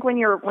ground. I think when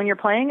you're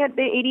playing at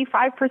the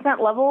 85%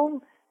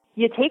 level,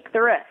 you take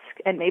the risk.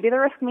 And maybe the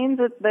risk means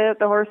that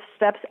the horse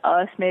steps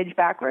a smidge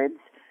backwards.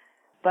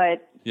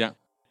 But yeah,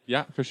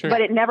 for sure.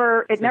 But it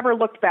never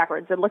looked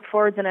backwards. It looked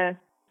backwards in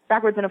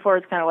a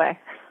forwards kind of way.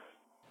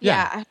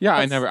 Yeah.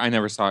 I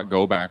never saw it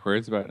go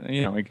backwards, but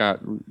it got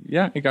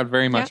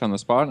very much on the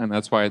spot, and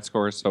that's why it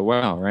scores so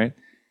well, right?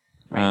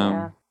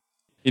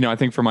 I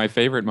think for my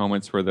favorite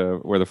moments were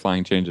the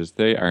flying changes.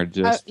 They are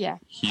just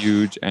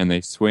huge, and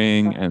they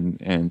swing,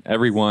 and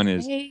everyone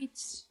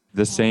is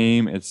the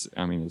same. It's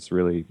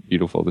really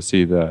beautiful to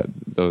see the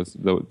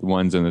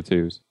ones and the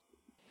twos.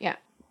 Yeah,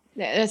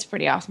 that's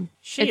pretty awesome.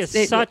 She is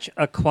such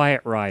a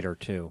quiet rider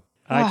too.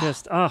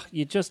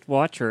 You just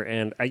watch her,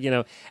 and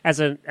as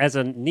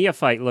a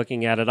neophyte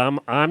looking at it,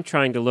 I'm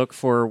trying to look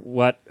for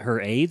what her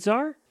aids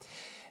are,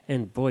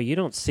 and boy, you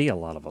don't see a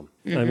lot of them.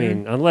 Mm-hmm. I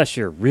mean, unless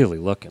you're really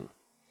looking.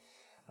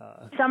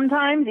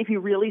 Sometimes, if you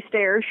really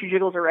stare, she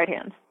jiggles her right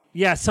hand.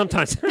 Yeah,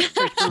 sometimes.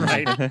 You're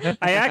right.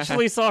 I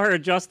actually saw her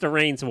adjust the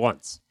reins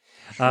once.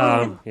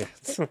 No, she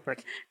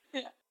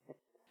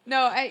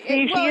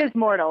is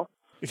mortal.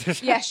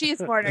 Yeah, she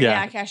is mortal.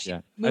 Yeah, she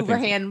moved her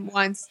hand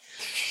once.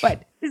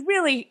 But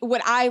really,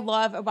 what I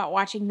love about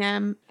watching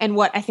them and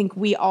what I think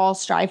we all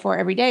strive for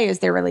every day is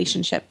their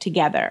relationship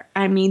together.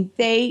 I mean,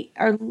 they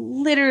are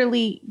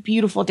literally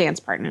beautiful dance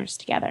partners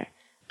together.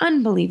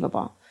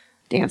 Unbelievable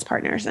dance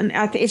partners. And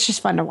it's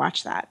just fun to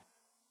watch that.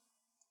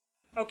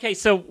 Okay,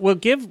 so we'll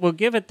give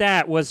it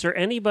that. Was there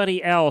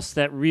anybody else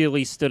that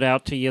really stood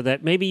out to you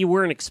that maybe you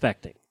weren't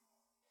expecting?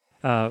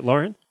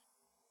 Lauren?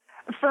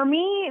 For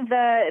me,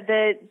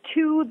 the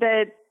two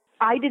that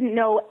I didn't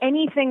know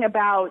anything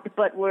about,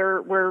 but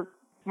were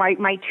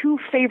my two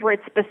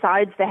favorites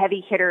besides the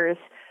heavy hitters,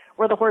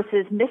 were the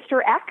horses Mr.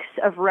 X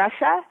of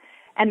Russia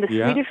and the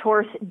Swedish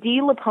horse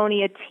D.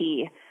 Laponia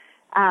T.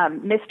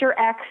 Mr.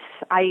 X,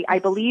 I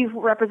believe,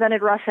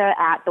 represented Russia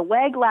at the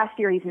WEG last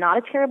year. He's not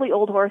a terribly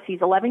old horse.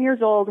 He's 11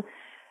 years old.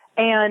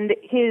 And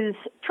his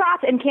trot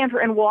and canter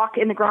and walk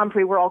in the Grand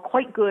Prix were all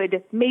quite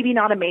good, maybe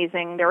not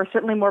amazing. There were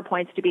certainly more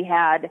points to be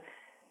had.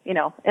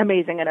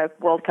 Amazing in a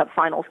World Cup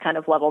finals kind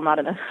of level, not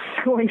in a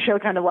schooling show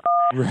kind of level.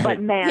 Right.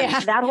 But man,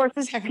 that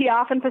horse's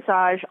piaffe and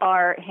passage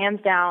are hands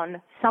down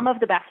some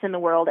of the best in the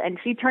world. And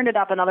she turned it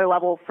up another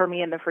level for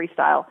me in the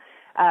freestyle.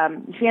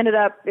 She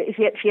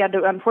had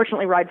to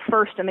unfortunately ride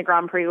first in the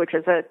Grand Prix, which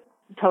is a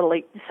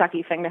totally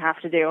sucky thing to have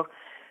to do.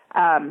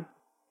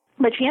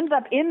 But she ended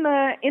up in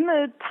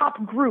the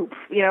top group.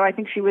 I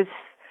think she was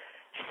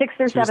 6th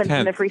or 7th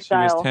in the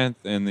freestyle. She was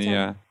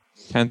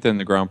 10th in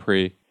the Grand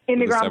Prix. In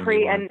the Grand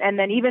Prix, and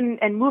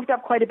then moved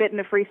up quite a bit in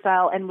the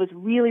freestyle, and was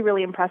really,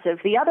 really impressive.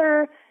 The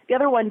other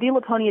one, D.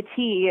 Laponia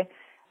T,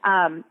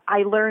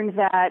 I learned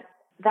that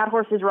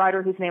horse's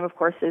rider, whose name of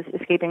course is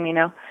escaping me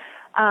now,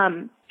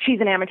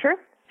 she's an amateur.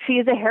 She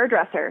is a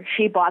hairdresser.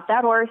 She bought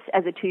that horse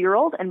as a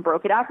 2-year-old and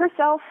broke it out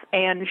herself,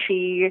 and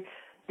she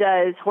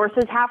does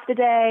horses half the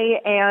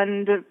day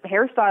and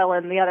hairstyle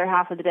in the other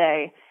half of the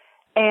day.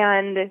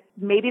 And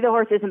maybe the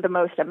horse isn't the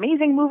most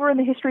amazing mover in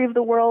the history of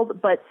the world,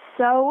 but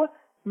so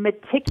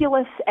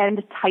meticulous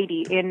and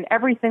tidy in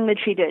everything that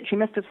she did. She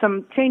missed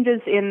some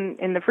changes in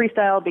the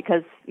freestyle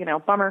because,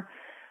 bummer.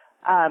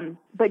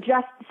 But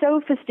just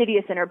so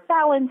fastidious in her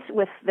balance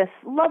with this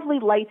lovely,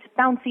 light,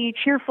 bouncy,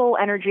 cheerful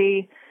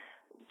energy.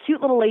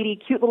 cute little lady,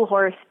 cute little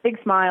horse,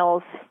 big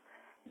smiles.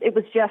 It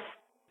was just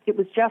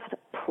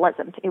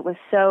pleasant. It was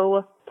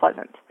so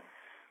pleasant.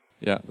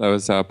 Yeah, that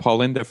was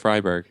Paulinda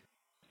Freiberg.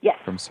 Yes.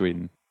 From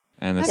Sweden.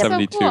 And the That's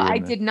 72. so cool. I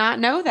did not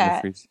know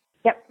that.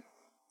 Yep.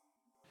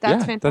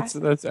 That's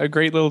fantastic. That's a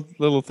great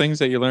little things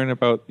that you learn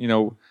about,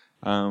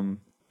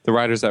 the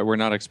riders that we're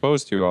not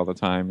exposed to all the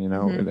time.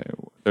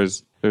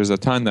 There's a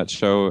ton that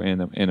show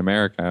in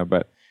America,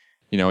 but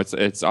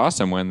it's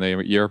awesome when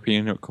the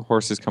European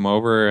horses come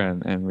over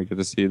and we get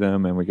to see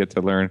them and we get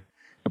to learn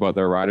about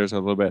their riders a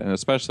little bit, and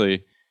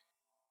especially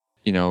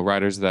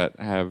riders that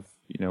have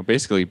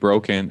basically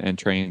broken and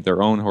trained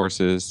their own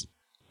horses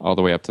all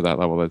the way up to that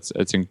level.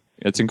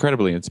 It's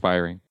incredibly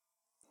inspiring.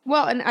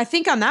 Well, and I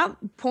think on that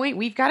point,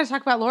 we've got to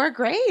talk about Laura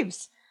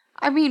Graves.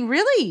 I mean,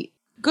 really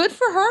good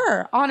for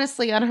her,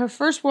 honestly, on her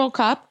first World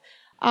Cup.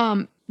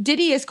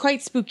 Diddy is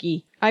quite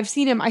spooky. I've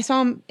seen him. I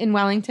saw him in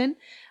Wellington,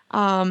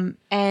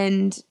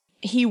 and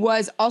he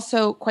was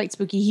also quite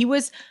spooky. He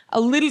was a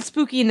little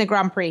spooky in the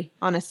Grand Prix,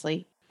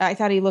 honestly. I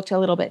thought he looked a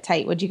little bit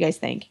tight. What do you guys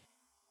think?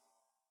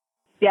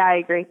 Yeah, I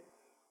agree.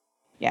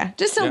 Yeah,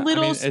 just a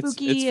little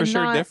spooky. It's for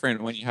sure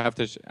different when you have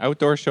to.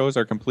 Outdoor shows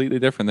are completely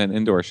different than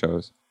indoor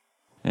shows.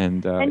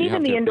 And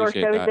even the indoor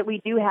shows that we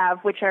do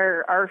have, which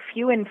are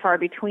few and far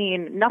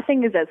between,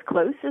 nothing is as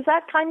close as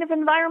that kind of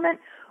environment,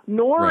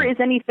 nor is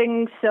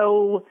anything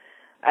so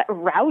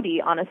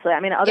rowdy, honestly. I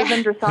mean, other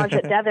than dressage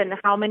at Devon,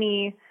 how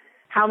many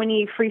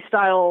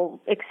freestyle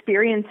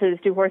experiences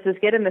do horses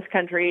get in this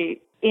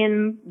country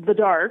in the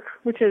dark,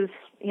 which is,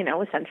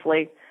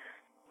 essentially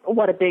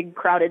what a big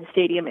crowded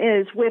stadium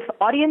is, with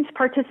audience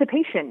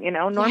participation.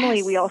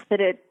 Normally we all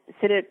sit at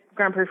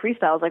Grand Prix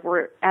freestyles like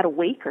we're at a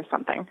wake or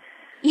something.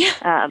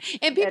 Yeah.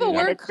 And people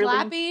were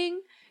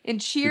clapping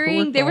and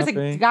cheering. There was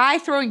a guy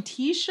throwing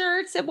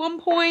T-shirts at one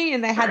point,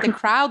 and they had the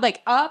crowd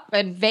up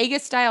and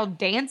Vegas style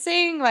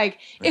dancing. Like,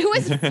 it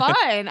was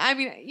fun. I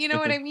mean, you know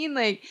what I mean?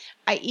 Like,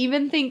 I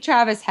even think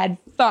Travis had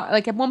fun.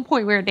 Like, at one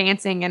point we were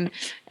dancing and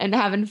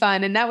having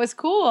fun, and that was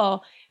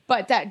cool.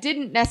 But that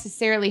didn't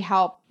necessarily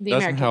help the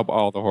American. Doesn't help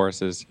all the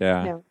horses.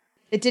 Yeah. No.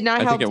 It did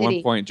not help. I think at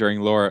one point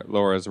during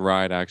Laura's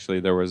ride,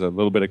 actually, there was a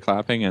little bit of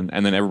clapping, and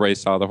then everybody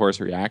saw the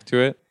horse react to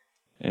it.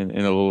 And a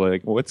little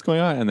what's going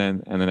on? And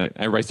then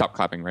everybody stopped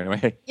clapping right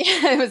away.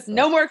 Yeah, it was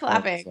no more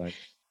clapping.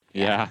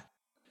 Yeah.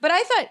 But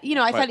I thought,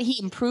 I thought he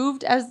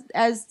improved as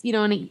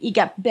and he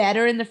got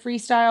better in the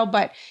freestyle.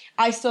 But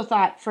I still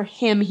thought for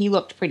him, he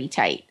looked pretty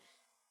tight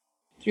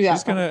through that.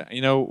 She's gonna,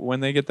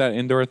 when they get that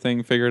indoor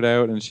thing figured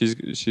out, and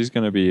she's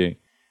gonna be,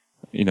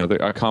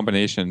 a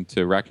combination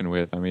to reckon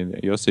with. I mean,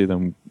 you'll see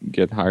them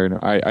get higher.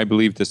 I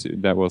believe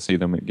that we'll see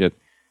them get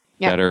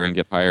better and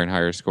get higher and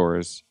higher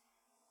scores.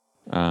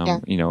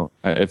 As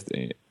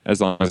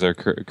long as their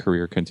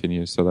career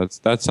continues. So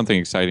that's something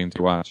exciting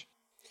to watch.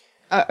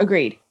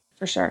 Agreed,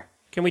 for sure.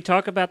 Can we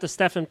talk about the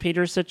Stefan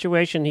Peters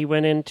situation? He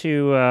went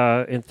into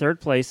in third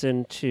place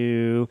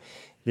into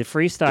the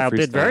freestyle,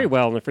 did very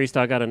well in the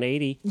freestyle, got an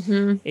 80,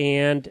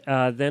 and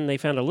then they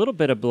found a little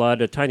bit of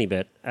blood, a tiny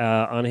bit,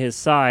 on his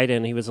side,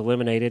 and he was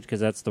eliminated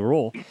because that's the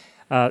rule.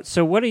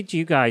 So what did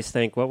you guys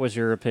think? What was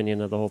your opinion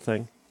of the whole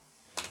thing?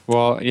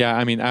 Well, yeah,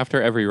 I mean,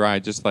 after every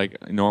ride, just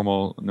like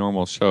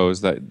normal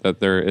shows, that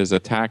there is a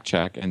tack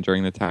check, and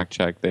during the tack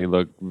check, they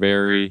look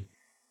very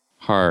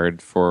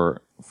hard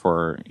for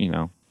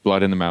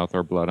blood in the mouth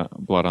or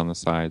blood on the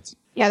sides.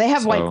 Yeah, they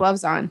have white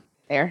gloves on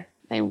there.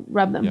 They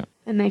rub them,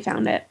 and they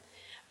found it.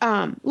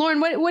 Lauren,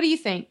 what do you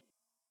think?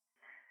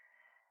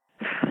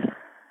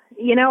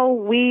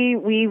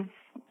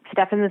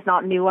 Stefan is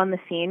not new on the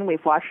scene.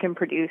 We've watched him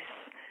produce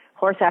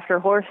horse after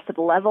horse to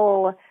the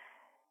level.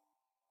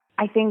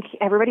 I think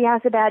everybody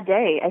has a bad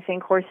day. I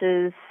think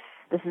horses,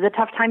 this is a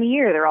tough time of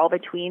year. They're all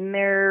between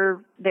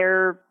their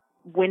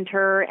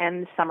winter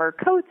and summer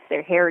coats.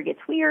 Their hair gets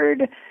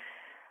weird.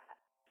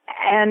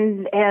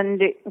 And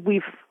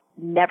we've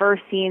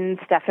never seen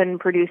Stefan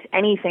produce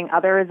anything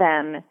other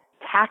than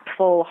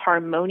tactful,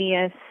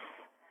 harmonious,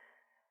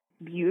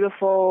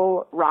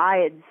 beautiful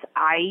rides.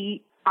 I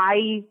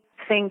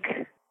think,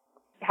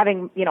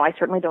 having, I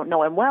certainly don't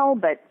know him well,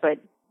 but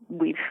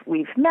we've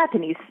met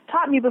and he's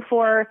taught me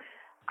before.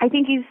 I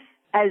think he's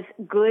as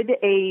good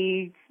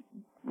a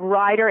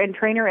rider and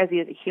trainer as he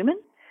is a human.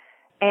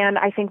 And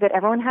I think that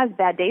everyone has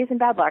bad days and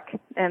bad luck.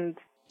 And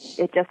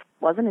it just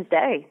wasn't his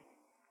day.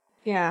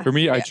 Yeah. For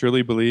me, I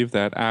truly believe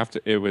that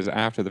after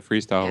the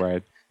freestyle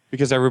ride,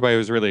 because everybody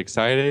was really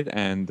excited,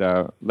 and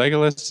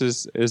Legolas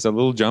is a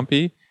little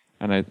jumpy,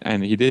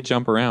 and he did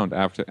jump around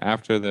after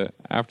the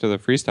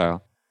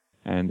freestyle.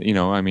 And,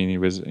 he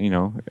was,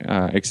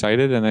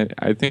 excited, and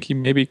I think he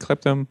maybe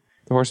clipped him.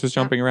 The horse was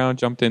jumping around,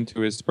 jumped into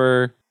his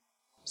spur.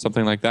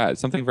 Something like that.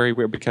 Something very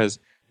weird, because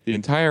the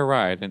entire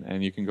ride,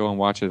 and you can go and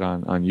watch it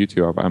on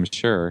YouTube, I'm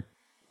sure,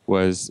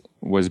 was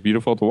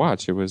beautiful to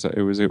watch. It was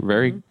a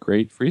very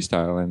great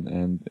freestyle,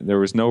 and there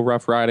was no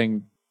rough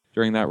riding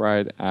during that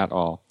ride at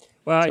all.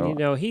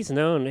 Well, he's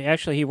known.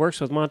 Actually, he works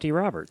with Monty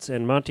Roberts,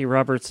 and Monty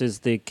Roberts is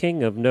the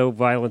king of no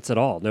violence at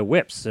all, no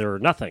whips or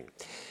nothing.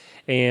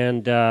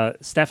 And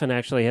Stefan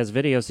actually has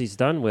videos he's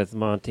done with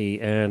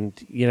Monty, and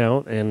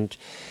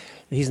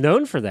he's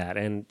known for that.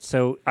 And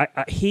so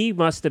he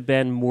must have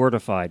been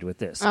mortified with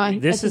this.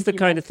 This is the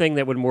kind of thing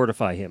that would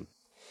mortify him.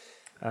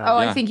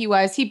 I think he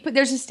was.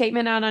 There's a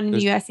statement out on the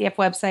USCF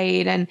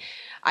website, and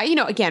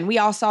again, we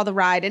all saw the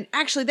ride, and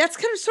actually, that's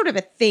kind of sort of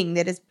a thing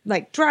that is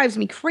like drives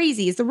me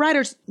crazy. Is the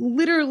riders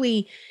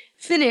literally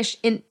finish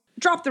and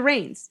drop the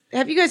reins?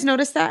 Have you guys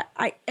noticed that?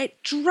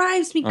 It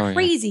drives me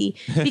crazy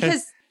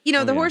because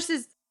the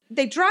horses,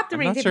 they drop the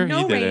reins. They have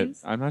no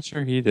reins. I'm not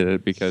sure he did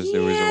it because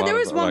there was a lot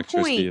of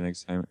electricity and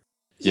excitement.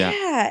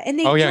 Yeah, and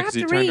they dropped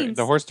the reins.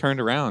 The horse turned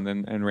around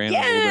and ran a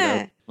little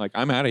bit out, like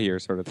I'm out of here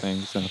sort of thing.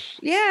 So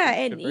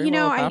and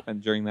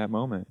happened during that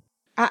moment.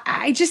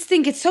 I just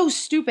think it's so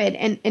stupid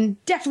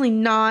and definitely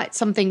not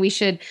something we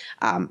should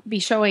be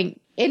showing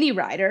any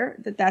rider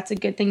that's a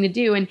good thing to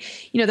do. And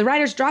the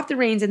riders drop the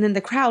reins and then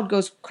the crowd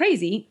goes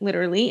crazy,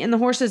 literally, and the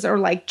horses are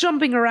like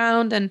jumping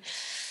around and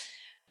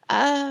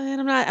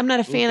I'm not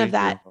a fan of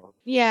that.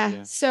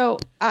 Yeah. So,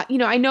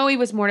 I know he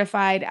was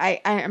mortified.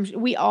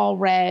 We all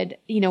read,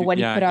 what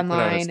he put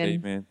online.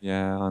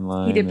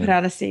 Online. He did put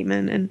out a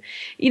statement, and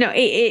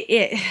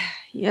it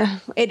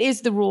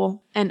is the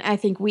rule. And I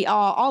think we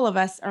all of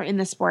us are in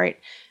the sport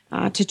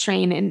to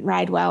train and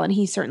ride well, and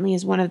he certainly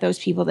is one of those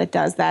people that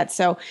does that.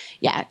 So,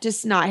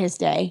 just not his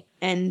day.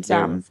 And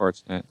very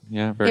unfortunate.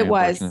 Yeah, very. It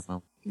was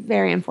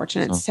very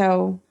unfortunate.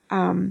 So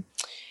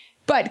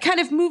but kind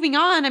of moving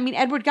on, I mean,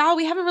 Edward Gall,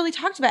 we haven't really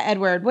talked about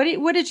Edward.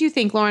 What did you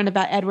think, Lauren,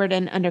 about Edward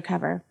and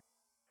Undercover?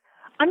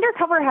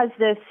 Undercover has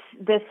this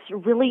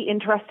really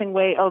interesting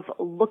way of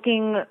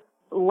looking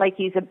like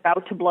he's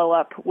about to blow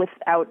up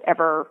without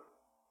ever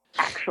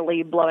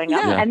actually blowing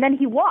up. And then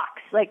he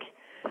walks.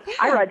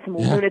 I ride some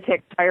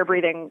lunatic,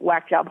 fire-breathing,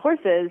 whack job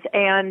horses,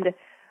 and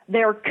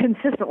they're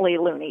consistently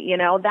loony.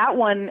 That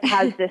one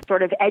has this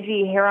sort of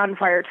edgy hair on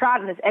fire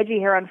trot and this edgy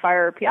hair on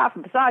fire piaffe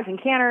and passage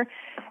and canter.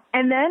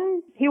 And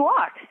then he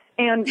walks.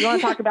 And you want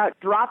to talk about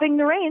dropping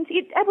the reins?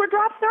 Edward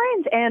drops the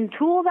reins and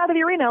tools out of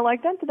the arena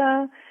like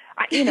da-da-da.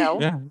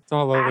 Yeah, it's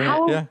all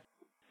over.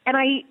 And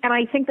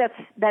I think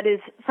that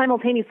is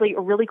simultaneously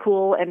really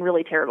cool and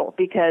really terrible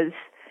because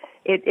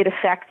it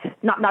affects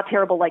not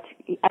terrible like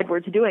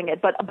Edward's doing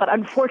it, but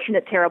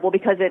unfortunate terrible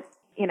because it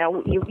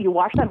you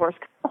watch that horse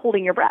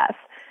holding your breath,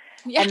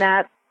 and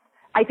that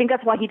I think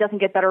that's why he doesn't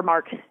get better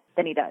marks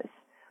than he does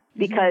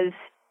because.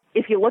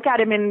 If you look at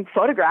him in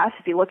photographs,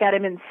 if you look at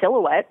him in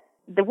silhouette,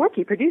 the work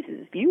he produces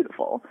is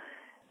beautiful.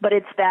 But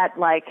it's that,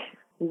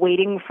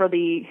 waiting for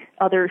the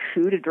other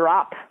shoe to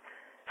drop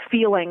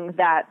feeling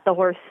that the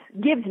horse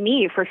gives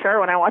me, for sure,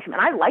 when I watch him.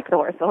 And I like the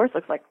horse. The horse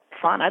looks like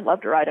fun. I'd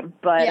love to ride him.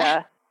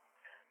 But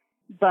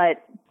but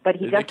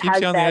he just keeps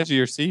has you on the edge of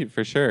your seat,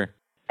 for sure.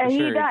 And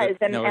he does.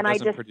 And I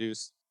just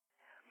produce.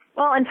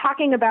 Well, and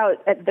talking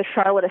about the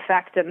Charlotte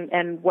effect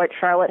and what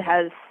Charlotte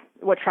and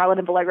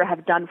Vallegra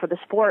have done for the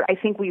sport, I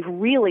think we've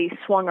really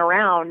swung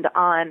around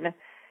on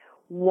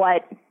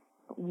what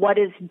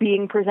is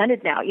being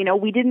presented now.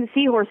 We didn't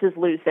see horses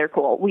lose their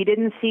cool. We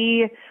didn't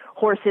see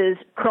horses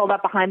curled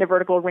up behind the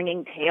vertical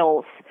ringing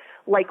tails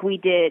like we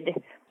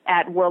did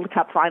at World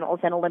Cup finals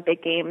and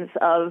Olympic Games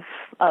of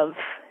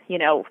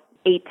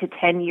 8 to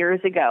 10 years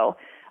ago.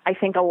 I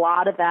think a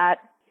lot of that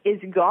is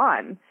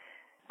gone.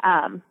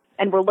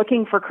 And we're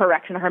looking for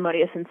correct and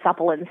harmonious and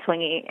supple and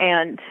swingy.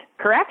 And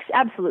correct?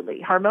 Absolutely.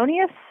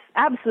 Harmonious?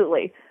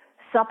 Absolutely.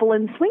 Supple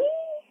and swingy?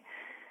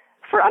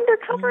 For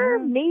Undercover?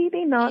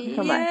 Maybe not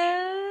so much.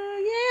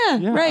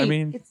 Yeah, right. I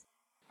mean,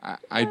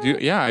 I do.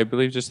 Yeah, I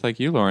believe just like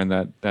you, Lauren,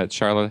 that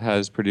Charlotte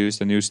has produced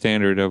a new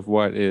standard of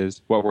what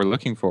we're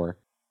looking for.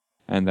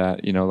 And that,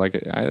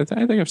 I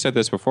think I've said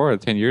this before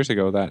 10 years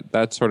ago,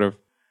 that sort of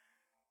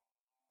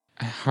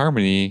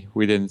harmony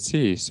we didn't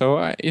see.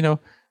 So,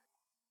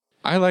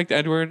 I liked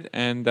Edward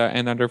and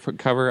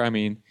Undercover. I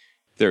mean,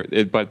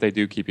 but they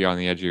do keep you on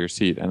the edge of your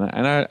seat, and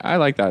I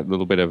like that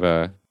little bit of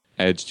a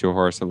edge to a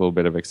horse, a little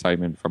bit of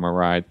excitement from a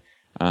ride.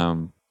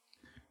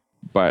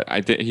 But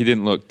he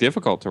didn't look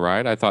difficult to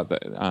ride. I thought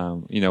that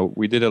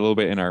we did a little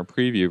bit in our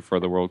preview for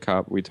the World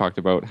Cup. We talked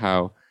about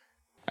how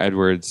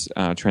Edward's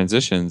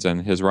transitions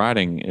and his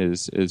riding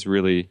is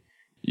really,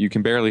 you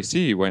can barely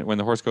see when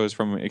the horse goes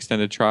from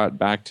extended trot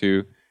back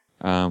to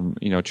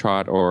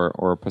trot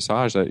or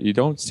passage, that you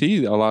don't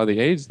see a lot of the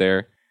aids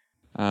there.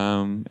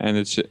 And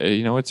it's,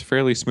 it's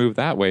fairly smooth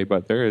that way,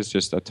 but there is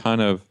just a ton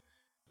of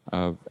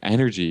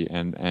energy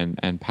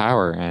and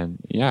power.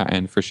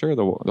 And for sure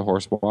the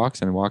horse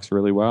walks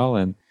really well.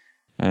 I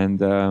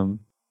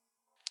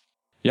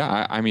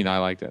mean, I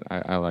liked it.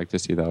 I like to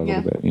see that a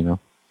little bit,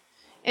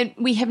 And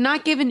we have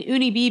not given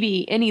Uni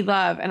Bibi any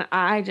love. And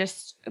I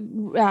just,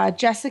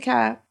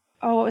 Jessica,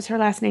 what was her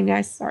last name,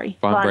 guys? Sorry.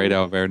 Von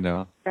Bredel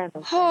Verdel.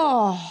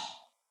 Oh,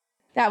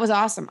 that was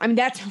awesome. I mean,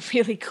 that's a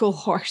really cool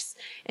horse.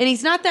 And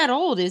he's not that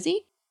old, is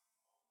he?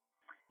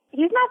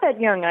 He's not that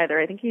young either.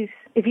 I think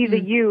if he's a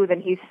U, then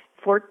he's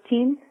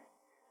 14.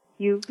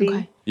 UV.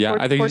 Okay. Yeah,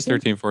 I think he's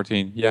 13,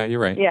 14. Yeah, you're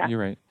right. Yeah. You're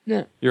right.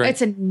 Yeah. You're right.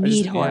 It's a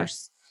neat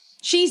horse.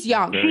 She's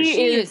young.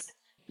 She is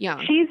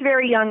young. She's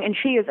very young, and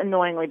she is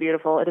annoyingly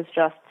beautiful. It is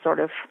just sort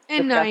of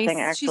and disgusting, nice.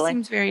 actually. She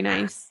seems very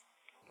nice.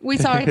 We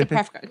saw her at the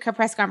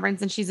press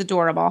conference, and she's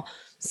adorable.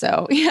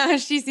 So, yeah,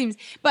 she seems...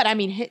 But, I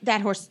mean,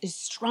 that horse is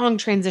strong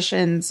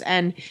transitions,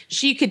 and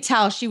she could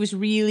tell she was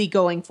really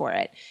going for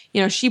it.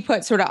 You know, she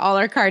put sort of all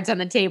her cards on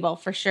the table,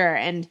 for sure,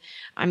 and,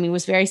 I mean,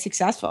 was very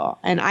successful.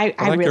 And I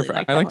really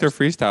liked her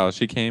freestyle.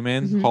 She came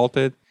in,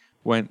 halted,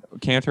 went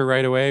canter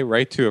right away,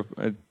 right to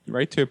a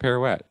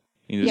pirouette.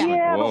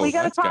 Yeah, but we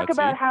got to talk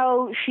about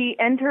how she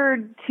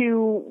entered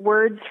to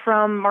words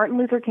from Martin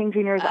Luther King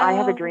Jr.'s I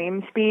Have a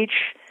Dream speech.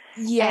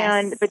 Yes.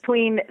 And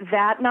between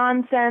that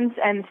nonsense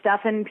and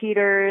Stephen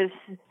Peters'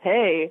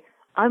 hey,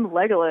 I'm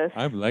Legolas.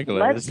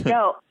 Let's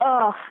go.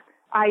 Ugh.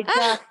 I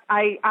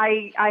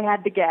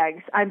had the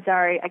gags. I'm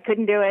sorry. I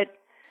couldn't do it.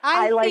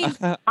 I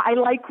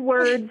like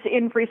words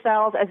in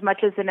freestyles as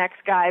much as the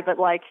next guy, but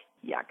like,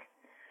 yuck.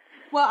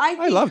 Well, I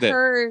think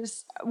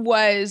hers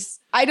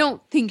was, I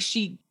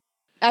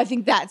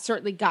think that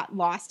certainly got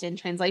lost in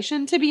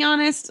translation, to be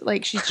honest.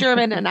 Like, she's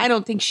German, and I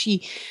don't think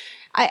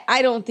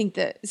I don't think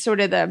the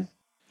sort of the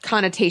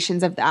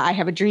connotations of the I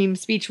Have a Dream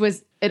speech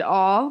was at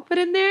all put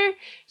in there.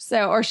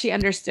 So, or she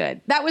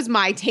understood. That was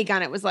my take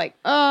on it, was like,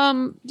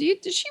 does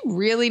she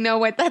really know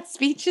what that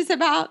speech is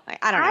about? Like,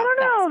 I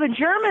don't know. The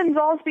Germans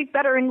all speak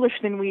better English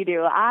than we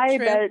do. I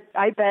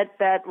bet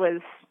that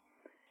was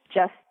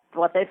just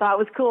what they thought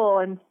was cool,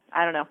 and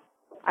I don't know.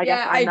 I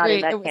guess I'm not in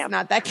that camp. It was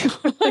not that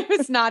cool. It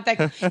was not that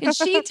cool. And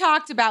she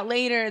talked about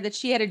later that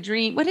she had a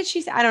dream. What did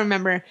she say? I don't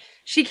remember.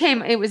 She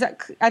came, I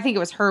think it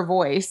was her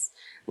voice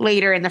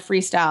later in the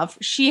freestyle.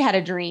 She had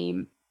a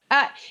dream.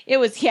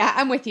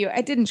 I'm with you.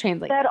 I didn't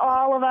translate. That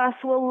all of us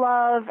will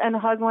love and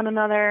hug one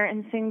another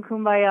and sing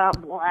Kumbaya.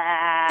 Blah.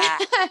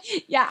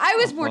 Yeah, I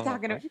was more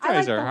talking about. You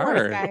guys are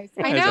hard. Guys.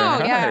 I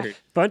know. Yeah.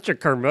 Bunch of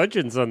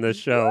curmudgeons on this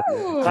show.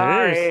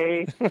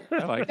 Sorry.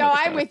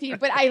 I'm with you,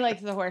 but I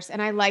liked the horse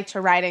and I liked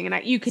her riding,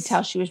 and you could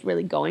tell she was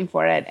really going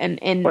for it.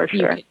 And for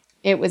sure,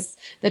 it was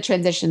the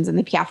transitions and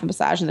the piaffe and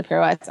passage and the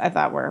pirouettes I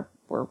thought were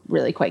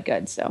really quite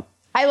good. So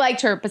I liked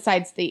her.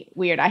 Besides the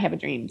weird "I Have a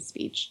Dream"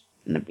 speech.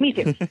 Me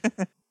too.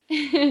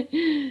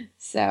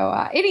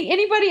 So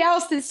anybody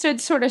else that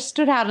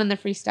stood out in the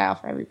freestyle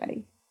for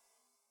everybody?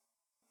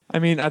 I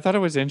mean, I thought it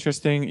was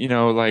interesting,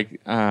 the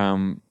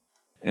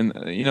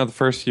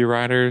first few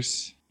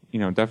riders,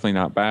 definitely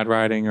not bad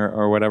riding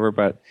or whatever,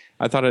 but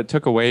I thought it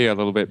took away a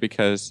little bit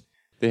because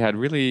they had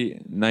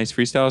really nice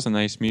freestyles and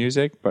nice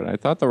music, but I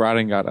thought the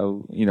riding got a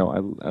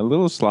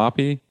little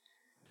sloppy,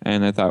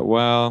 and I thought,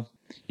 well,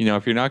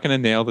 if you're not going to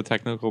nail the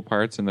technical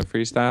parts in the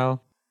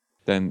freestyle,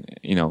 then,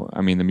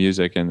 the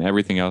music and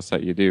everything else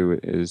that you do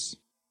is,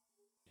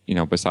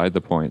 beside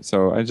the point.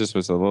 So I just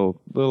was a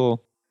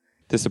little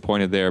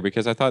disappointed there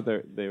because I thought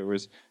there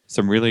was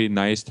some really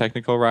nice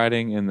technical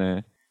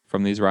riding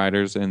from these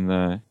riders in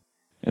the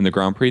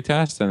Grand Prix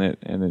test, and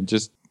it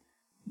just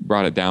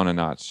brought it down a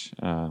notch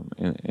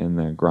in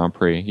the Grand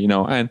Prix,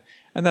 and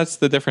that's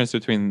the difference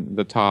between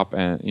the top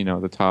and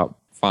the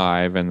top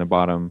 5 and the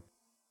bottom,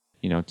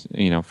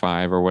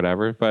 5 or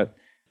whatever. But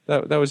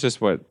that was just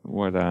what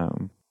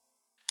a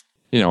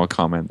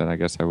comment that I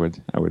guess I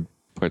would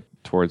put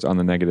towards on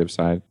the negative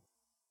side.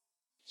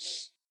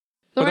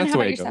 But Lauren, that's the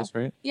way it goes,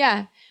 right?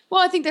 Yeah.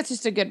 Well, I think that's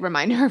just a good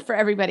reminder for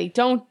everybody.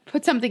 Don't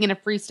put something in a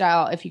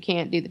freestyle if you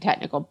can't do the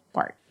technical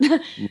part.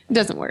 It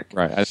doesn't work.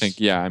 Right. I think,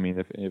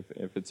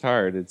 if it's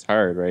hard, it's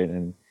hard, right?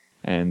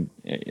 And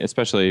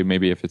especially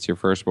maybe if it's your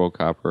first World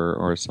Cup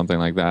or something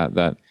like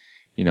that,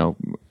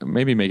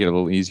 maybe make it a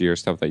little easier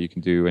stuff that you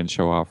can do and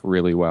show off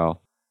really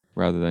well,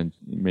 rather than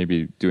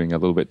maybe doing a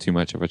little bit too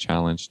much of a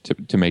challenge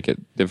to make it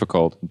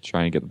difficult and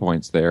try and get the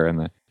points there in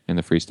the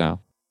freestyle.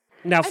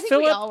 Now,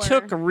 Philip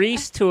took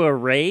Reese to a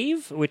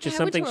rave, which is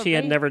something she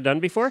had never done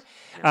before.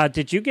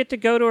 Did you get to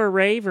go to a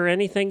rave or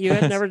anything you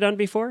had never done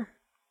before?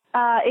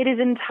 It is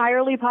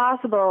entirely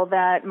possible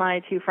that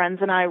my two friends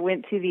and I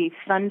went to the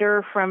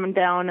Thunder from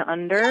Down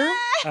Under.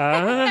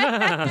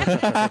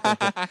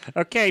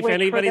 Okay, if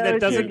anybody that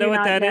doesn't know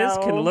what that is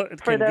can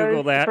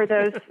Google that. For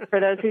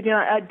those who do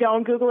not,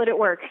 don't Google it at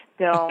work.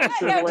 Don't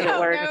Google it at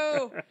work.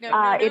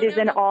 It is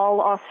an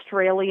all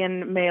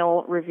Australian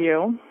male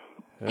review.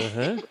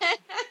 Uh-huh.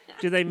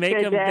 Do they make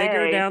them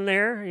bigger down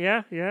there?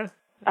 Yeah.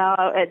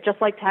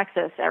 Just like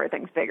Texas,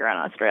 everything's bigger in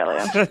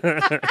Australia.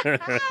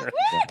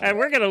 And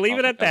we're going to leave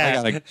it at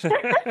that.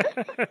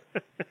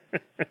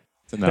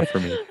 It's enough for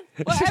me.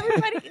 Well,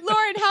 everybody,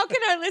 Lauren, how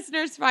can our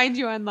listeners find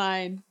you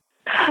online?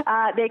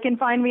 They can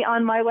find me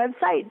on my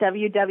website,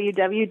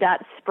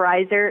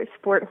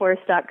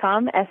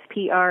 www.sprizersporthorse.com,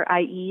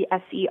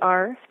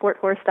 SPRIESER,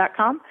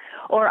 sporthorse.com,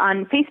 or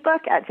on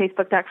Facebook at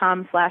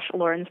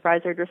facebook.com/Lauren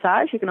Sprizer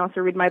Dressage. You can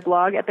also read my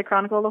blog at the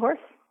Chronicle of the Horse.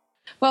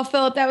 Well,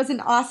 Philip, that was an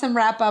awesome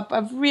wrap up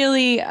of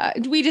really,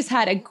 we just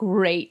had a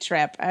great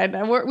trip.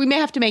 And we may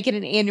have to make it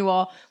an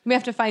annual, we may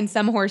have to find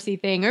some horsey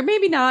thing, or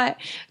maybe not,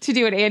 to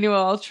do an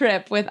annual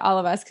trip with all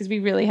of us, because we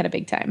really had a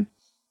big time.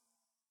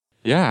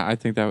 Yeah, I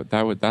think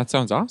that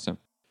sounds awesome.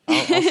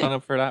 I'll sign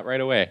up for that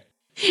right away.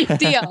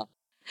 Deal.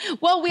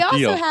 Well, we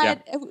also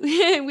had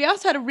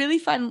a really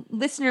fun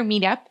listener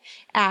meetup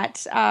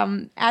at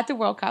the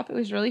World Cup. It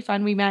was really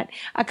fun. We met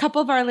a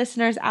couple of our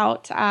listeners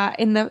out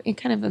in the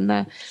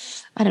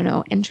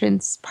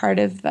entrance part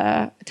of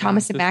the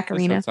Thomas and Mack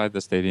Arena, outside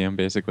the stadium,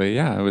 basically.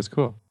 Yeah, it was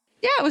cool.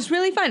 Yeah, it was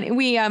really fun.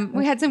 We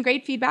had some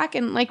great feedback,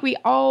 and like we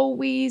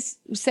always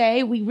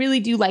say, we really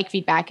do like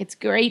feedback. It's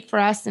great for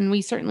us, and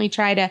we certainly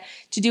try to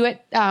do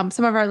it.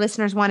 Some of our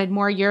listeners wanted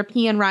more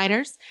European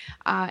riders,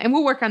 and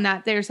we'll work on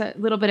that. There's a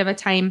little bit of a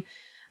time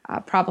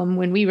problem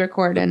when we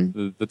record,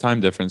 and the time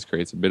difference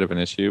creates a bit of an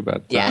issue,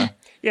 but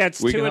it's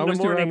 2 in the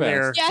morning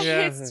there.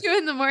 Yeah, it's 2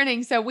 in the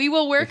morning. So we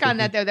will work on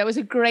that, though. That was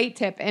a great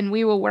tip, and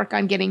we will work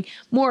on getting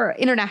more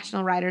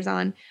international riders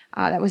on.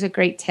 That was a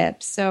great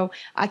tip. So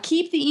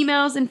keep the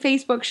emails and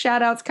Facebook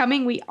shout outs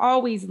coming. We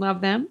always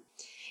love them.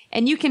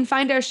 And you can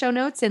find our show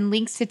notes and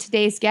links to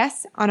today's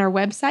guests on our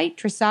website,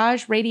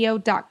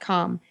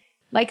 dressageradio.com.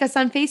 Like us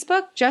on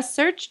Facebook, just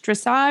search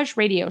Dressage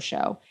Radio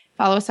Show.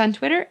 Follow us on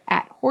Twitter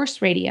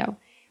 @Horse Radio.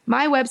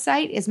 My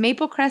website is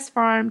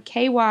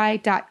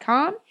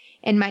maplecrestfarmky.com,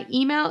 and my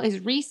email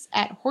is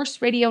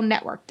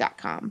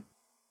reese@horseradionetwork.com.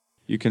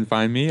 You can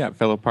find me at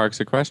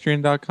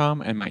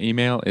philipparksequestrian.com, and my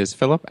email is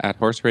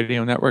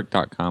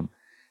philip@horseradionetwork.com.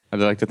 I'd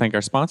like to thank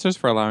our sponsors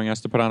for allowing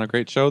us to put on a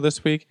great show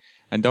this week,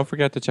 and don't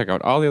forget to check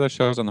out all the other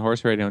shows on the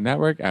Horse Radio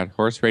Network at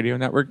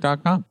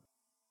horseradionetwork.com.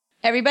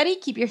 Everybody,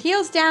 keep your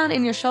heels down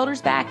and your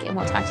shoulders back, and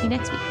we'll talk to you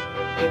next week.